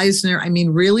 Michael Eisner,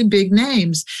 really big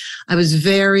names. I was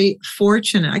very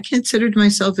fortunate. I considered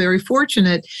myself very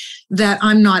fortunate that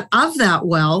I'm not of that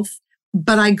wealth,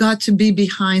 but I got to be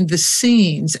behind the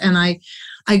scenes, and I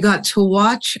got to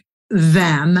watch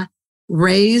them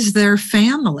raise their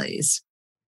families,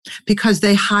 because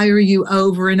they hire you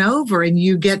over and over, and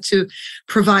you get to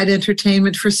provide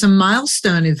entertainment for some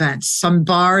milestone events, some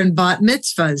bar and bat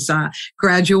mitzvahs,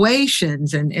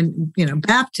 graduations, and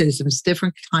baptisms,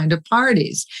 different kind of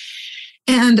parties.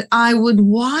 And I would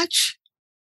watch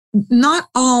not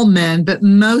all men, but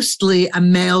mostly a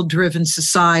male-driven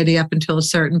society up until a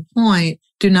certain point,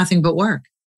 do nothing but work.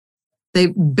 They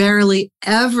barely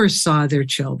ever saw their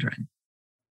children.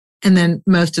 And then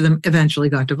most of them eventually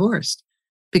got divorced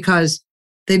because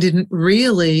they didn't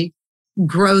really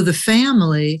grow the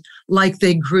family like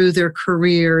they grew their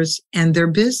careers and their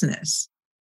business.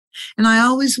 And I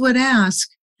always would ask,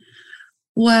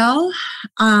 well,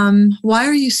 why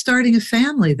are you starting a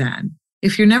family then?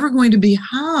 If you're never going to be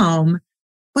home,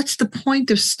 what's the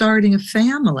point of starting a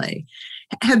family?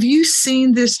 Have you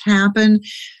seen this happen?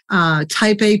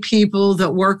 Type A people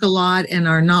that work a lot and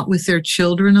are not with their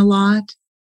children a lot?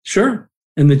 Sure.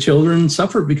 And the children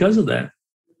suffer because of that.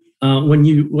 When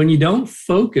you don't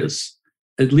focus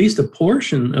at least a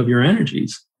portion of your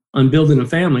energies on building a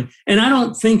family, and I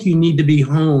don't think you need to be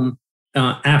home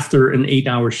after an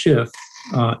 8-hour shift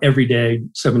every day,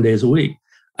 7 days a week.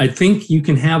 I think you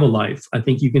can have a life. I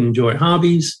think you can enjoy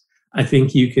hobbies. I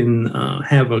think you can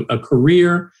have a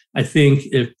career. I think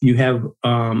if you have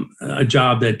a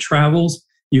job that travels,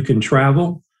 you can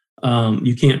travel.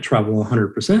 You can't travel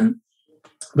 100%,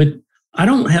 but I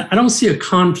don't see a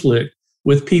conflict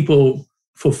with people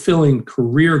fulfilling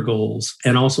career goals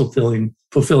and also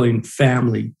fulfilling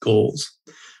family goals.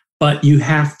 But you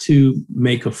have to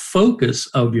make a focus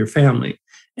of your family,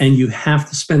 and you have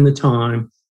to spend the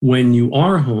time when you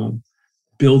are home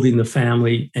building the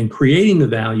family and creating the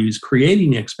values,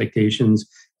 creating the expectations,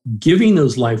 giving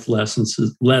those life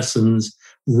lessons,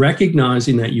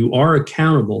 recognizing that you are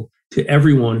accountable to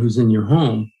everyone who's in your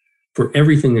home for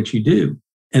everything that you do.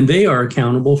 And they are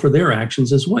accountable for their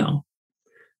actions as well.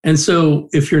 And so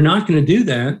if you're not going to do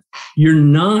that, you're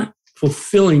not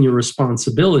fulfilling your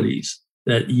responsibilities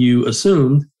that you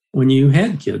assumed when you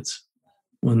had kids,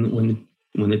 when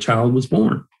the child was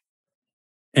born.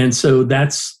 And so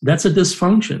that's a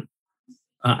dysfunction.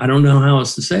 I don't know how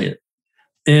else to say it.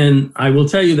 And I will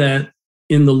tell you that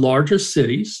in the larger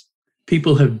cities,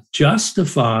 people have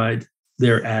justified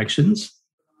their actions,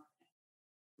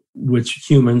 which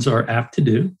humans are apt to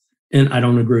do. And I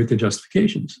don't agree with the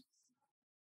justifications.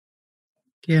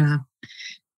 Yeah.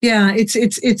 Yeah.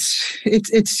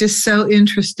 It's just so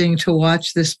interesting to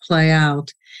watch this play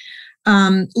out.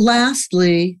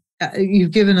 Lastly, you've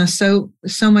given us so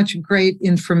much great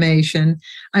information.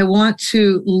 I want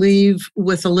to leave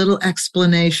with a little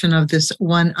explanation of this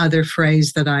one other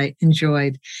phrase that I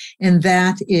enjoyed, and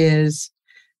that is,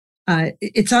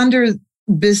 it's under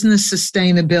business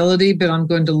sustainability, but I'm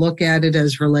going to look at it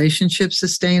as relationship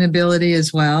sustainability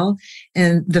as well.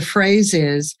 And the phrase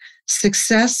is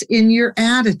success in your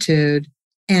attitude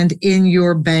and in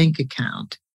your bank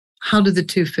account. How do the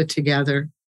two fit together?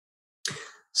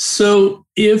 So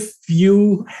if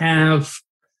you have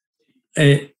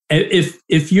if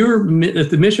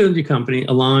the mission of your company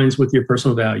aligns with your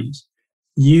personal values,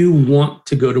 you want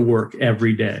to go to work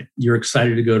every day. You're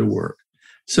excited to go to work.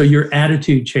 So your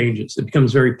attitude changes. It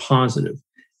becomes very positive.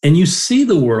 And you see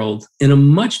the world in a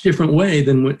much different way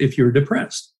than if you're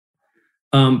depressed.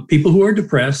 People who are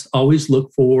depressed always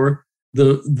look for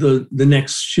the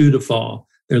next shoe to fall.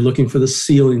 They're looking for the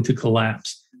ceiling to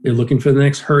collapse. They're looking for the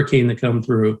next hurricane to come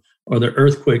through or the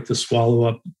earthquake to swallow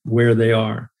up where they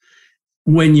are.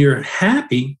 When you're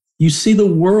happy, you see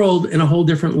the world in a whole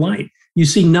different light. You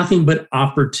see nothing but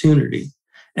opportunity.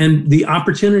 And the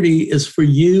opportunity is for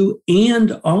you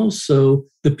and also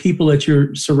the people that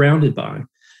you're surrounded by.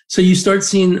 So you start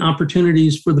seeing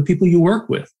opportunities for the people you work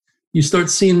with. You start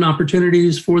seeing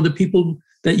opportunities for the people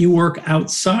that you work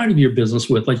outside of your business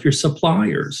with, like your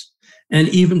suppliers,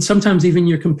 and sometimes even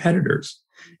your competitors.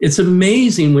 It's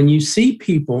amazing when you see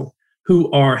people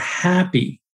who are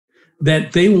happy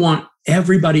that they want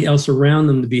everybody else around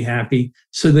them to be happy.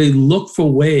 So they look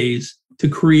for ways to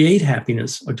create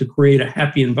happiness or to create a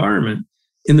happy environment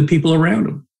in the people around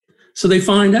them. So they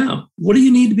find out, what do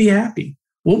you need to be happy?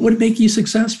 What would make you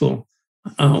successful?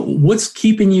 What's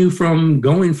keeping you from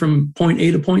going from point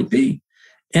A to point B?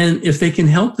 And if they can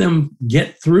help them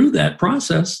get through that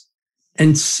process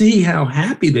and see how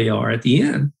happy they are at the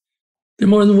end, they're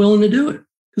more than willing to do it.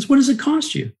 Because what does it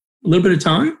cost you? A little bit of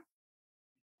time?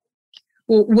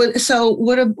 Well,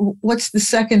 what's the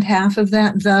second half of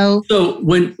that, though? So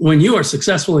when you are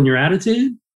successful in your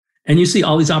attitude and you see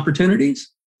all these opportunities,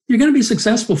 you're going to be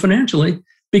successful financially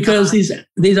because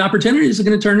these opportunities are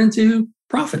going to turn into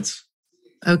profits.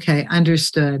 Okay,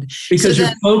 understood. Because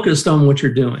you're focused on what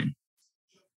you're doing.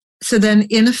 So then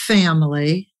in a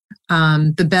family,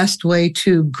 the best way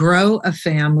to grow a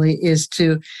family is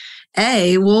to,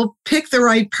 pick the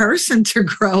right person to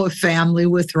grow a family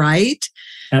with, right?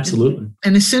 Absolutely.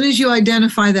 And as soon as you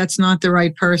identify that's not the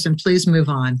right person, please move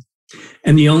on.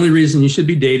 And the only reason you should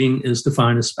be dating is to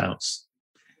find a spouse.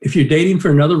 If you're dating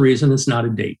for another reason, it's not a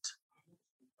date.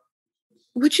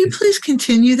 Would you please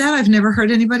continue that? I've never heard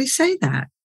anybody say that.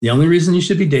 The only reason you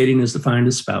should be dating is to find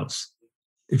a spouse.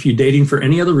 If you're dating for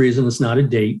any other reason, it's not a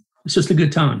date. It's just a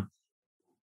good time.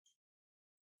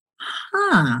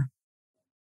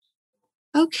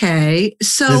 Okay.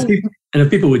 So, and if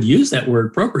people would use that word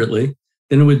appropriately,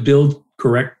 then it would build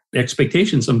correct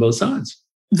expectations on both sides.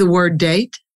 The word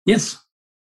date? Yes.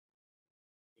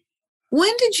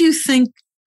 When did you think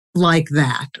like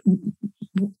that?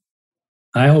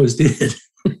 I always did.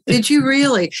 Did you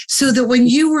really? So that when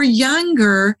you were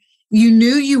younger, you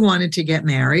knew you wanted to get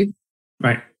married.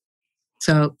 Right.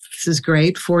 So this is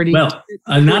great. 40. Well,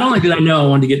 not only did I know I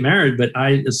wanted to get married, but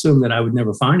I assumed that I would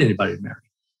never find anybody to marry.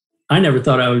 I never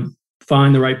thought I would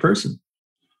find the right person.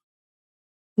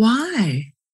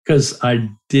 Why? Because I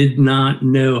did not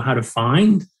know how to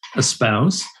find a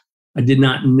spouse. I did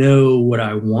not know what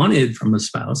I wanted from a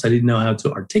spouse. I didn't know how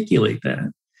to articulate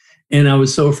that. And I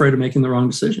was so afraid of making the wrong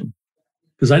decision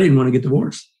because I didn't want to get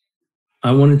divorced.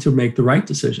 I wanted to make the right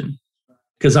decision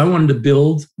because I wanted to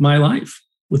build my life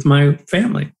with my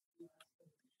family.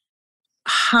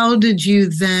 How did you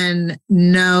then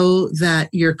know that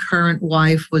your current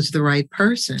wife was the right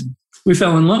person? We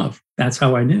fell in love. That's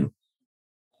how I knew.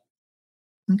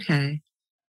 Okay.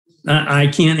 I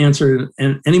can't answer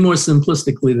it any more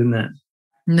simplistically than that.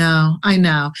 No, I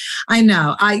know.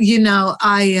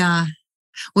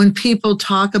 When people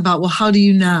talk about, well, how do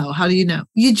you know? How do you know?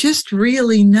 You just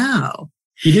really know.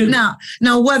 You do.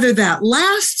 Now, whether that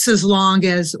lasts as long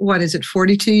as,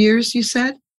 42 years, you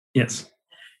said? Yes.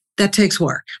 That takes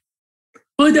work.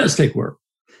 Well, it does take work.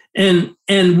 And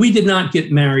we did not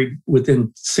get married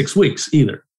within 6 weeks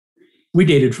either. We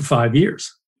dated for 5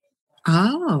 years.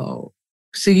 Oh,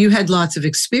 so you had lots of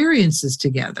experiences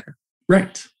together.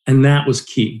 Right. And that was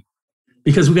key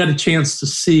because we got a chance to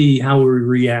see how we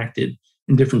reacted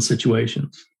in different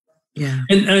situations. Yeah.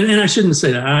 And I shouldn't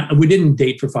say that. We didn't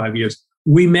date for 5 years.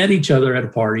 We met each other at a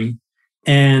party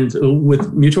and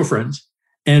with mutual friends,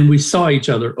 and we saw each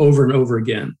other over and over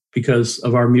again because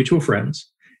of our mutual friends.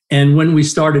 And when we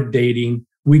started dating,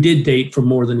 we did date for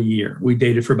more than a year. We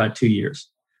dated for about 2 years,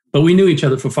 but we knew each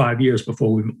other for 5 years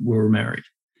before we were married.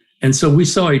 And so we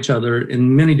saw each other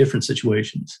in many different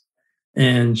situations.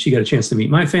 And she got a chance to meet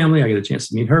my family. I got a chance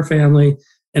to meet her family.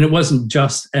 And it wasn't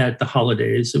just at the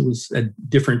holidays. It was at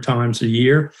different times of the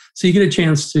year. So you get a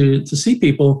chance to see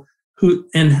people who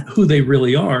they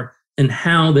really are and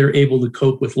how they're able to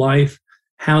cope with life,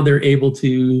 how they're able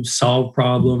to solve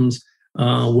problems,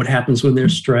 what happens when they're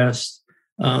stressed,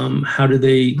 how do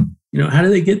they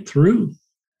get through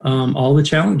all the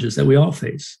challenges that we all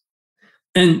face.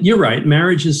 And you're right,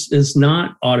 marriage is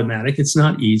not automatic. It's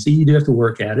not easy. You do have to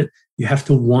work at it. You have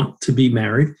to want to be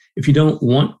married. If you don't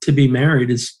want to be married,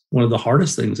 it's one of the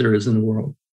hardest things there is in the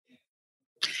world.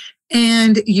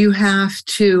 And you have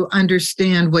to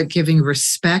understand what giving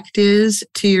respect is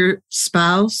to your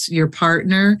spouse, your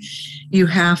partner. You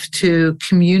have to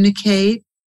communicate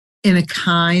in a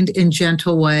kind and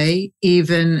gentle way,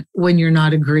 even when you're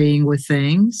not agreeing with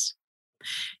things.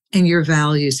 And your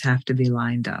values have to be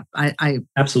lined up. I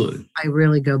Absolutely. I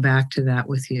really go back to that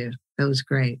with you. That was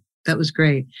great.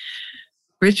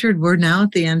 Richard, we're now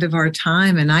at the end of our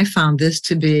time, and I found this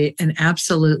to be an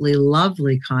absolutely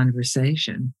lovely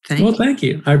conversation. Thank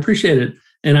you. I appreciate it.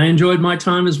 And I enjoyed my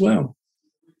time as well.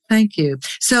 Thank you.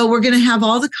 So we're going to have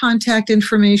all the contact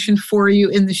information for you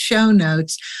in the show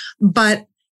notes. But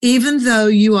even though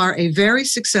you are a very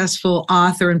successful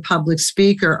author and public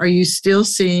speaker, are you still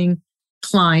seeing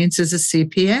clients as a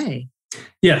CPA?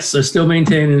 Yes, I still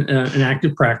maintain an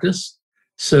active practice.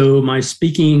 So my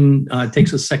speaking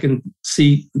takes a second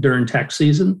seat during tax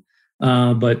season,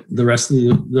 but the rest of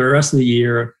the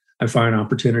year I find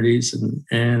opportunities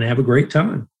and have a great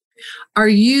time. Are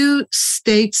you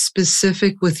state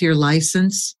specific with your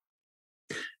license?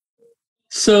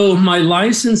 So my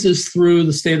license is through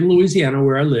the state of Louisiana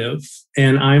where I live,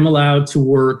 and I'm allowed to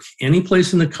work any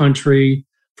place in the country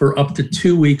for up to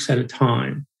 2 weeks at a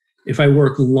time. If I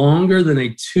work longer than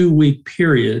a 2-week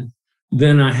period,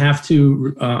 then I have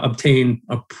to obtain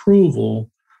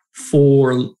approval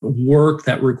for work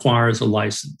that requires a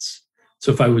license.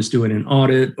 So if I was doing an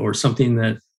audit or something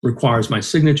that requires my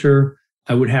signature,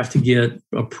 I would have to get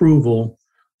approval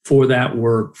for that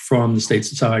work from the state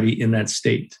society in that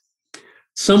state.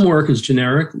 Some work is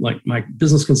generic, like my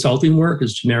business consulting work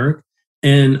is generic,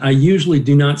 and I usually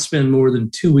do not spend more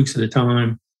than 2 weeks at a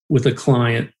time with a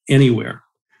client anywhere.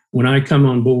 When I come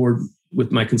on board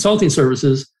with my consulting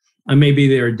services, I may be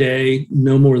there a day,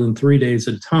 no more than 3 days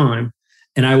at a time,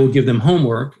 and I will give them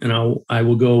homework, and I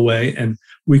will go away, and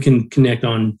we can connect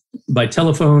on by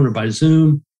telephone or by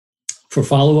Zoom for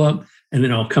follow-up, and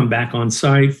then I'll come back on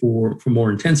site for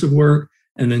more intensive work,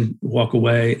 and then walk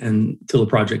away until the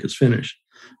project is finished.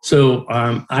 So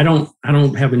I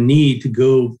don't have a need to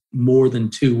go more than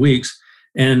 2 weeks.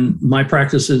 And my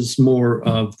practice is more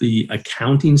of the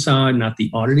accounting side, not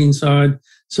the auditing side.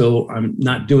 So I'm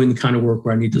not doing the kind of work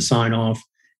where I need to sign off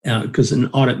because an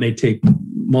audit may take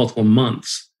multiple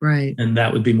months. Right. And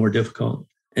that would be more difficult.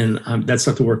 And that's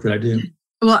not the work that I do.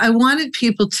 Well, I wanted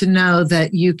people to know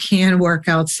that you can work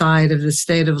outside of the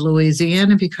state of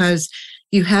Louisiana because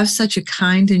you have such a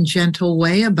kind and gentle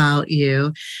way about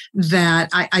you that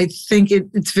I think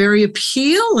it's very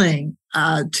appealing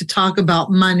to talk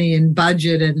about money and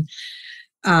budget and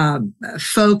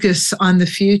focus on the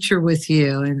future with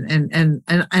you. And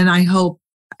I hope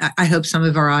some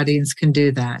of our audience can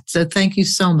do that. So thank you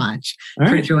so much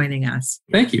for joining us.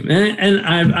 Thank you. And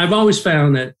I've always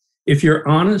found that if you're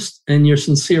honest and you're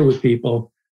sincere with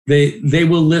people, they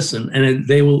will listen and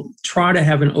they will try to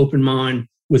have an open mind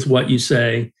with what you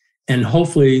say, and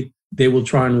hopefully they will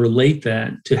try and relate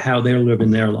that to how they're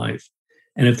living their life.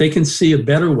 And if they can see a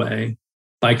better way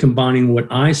by combining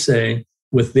what I say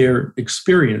with their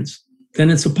experience, then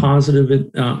it's a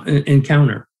positive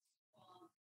encounter.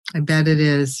 I bet it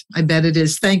is.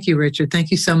 Thank you, Richard. Thank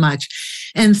you so much.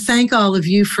 And thank all of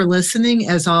you for listening.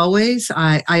 As always,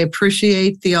 I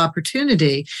appreciate the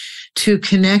opportunity to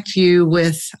connect you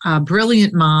with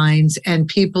brilliant minds and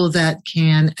people that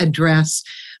can address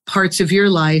parts of your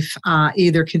life,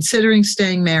 either considering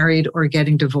staying married or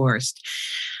getting divorced.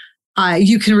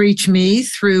 You can reach me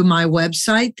through my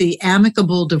website,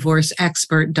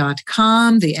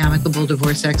 theamicableddivorceexpert.com,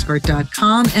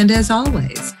 theamicableddivorceexpert.com. And as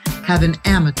always, have an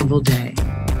amicable day.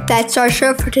 That's our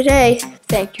show for today.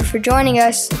 Thank you for joining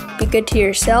us. Be good to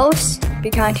yourselves, be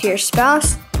kind to your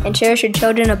spouse, and cherish your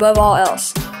children above all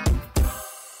else.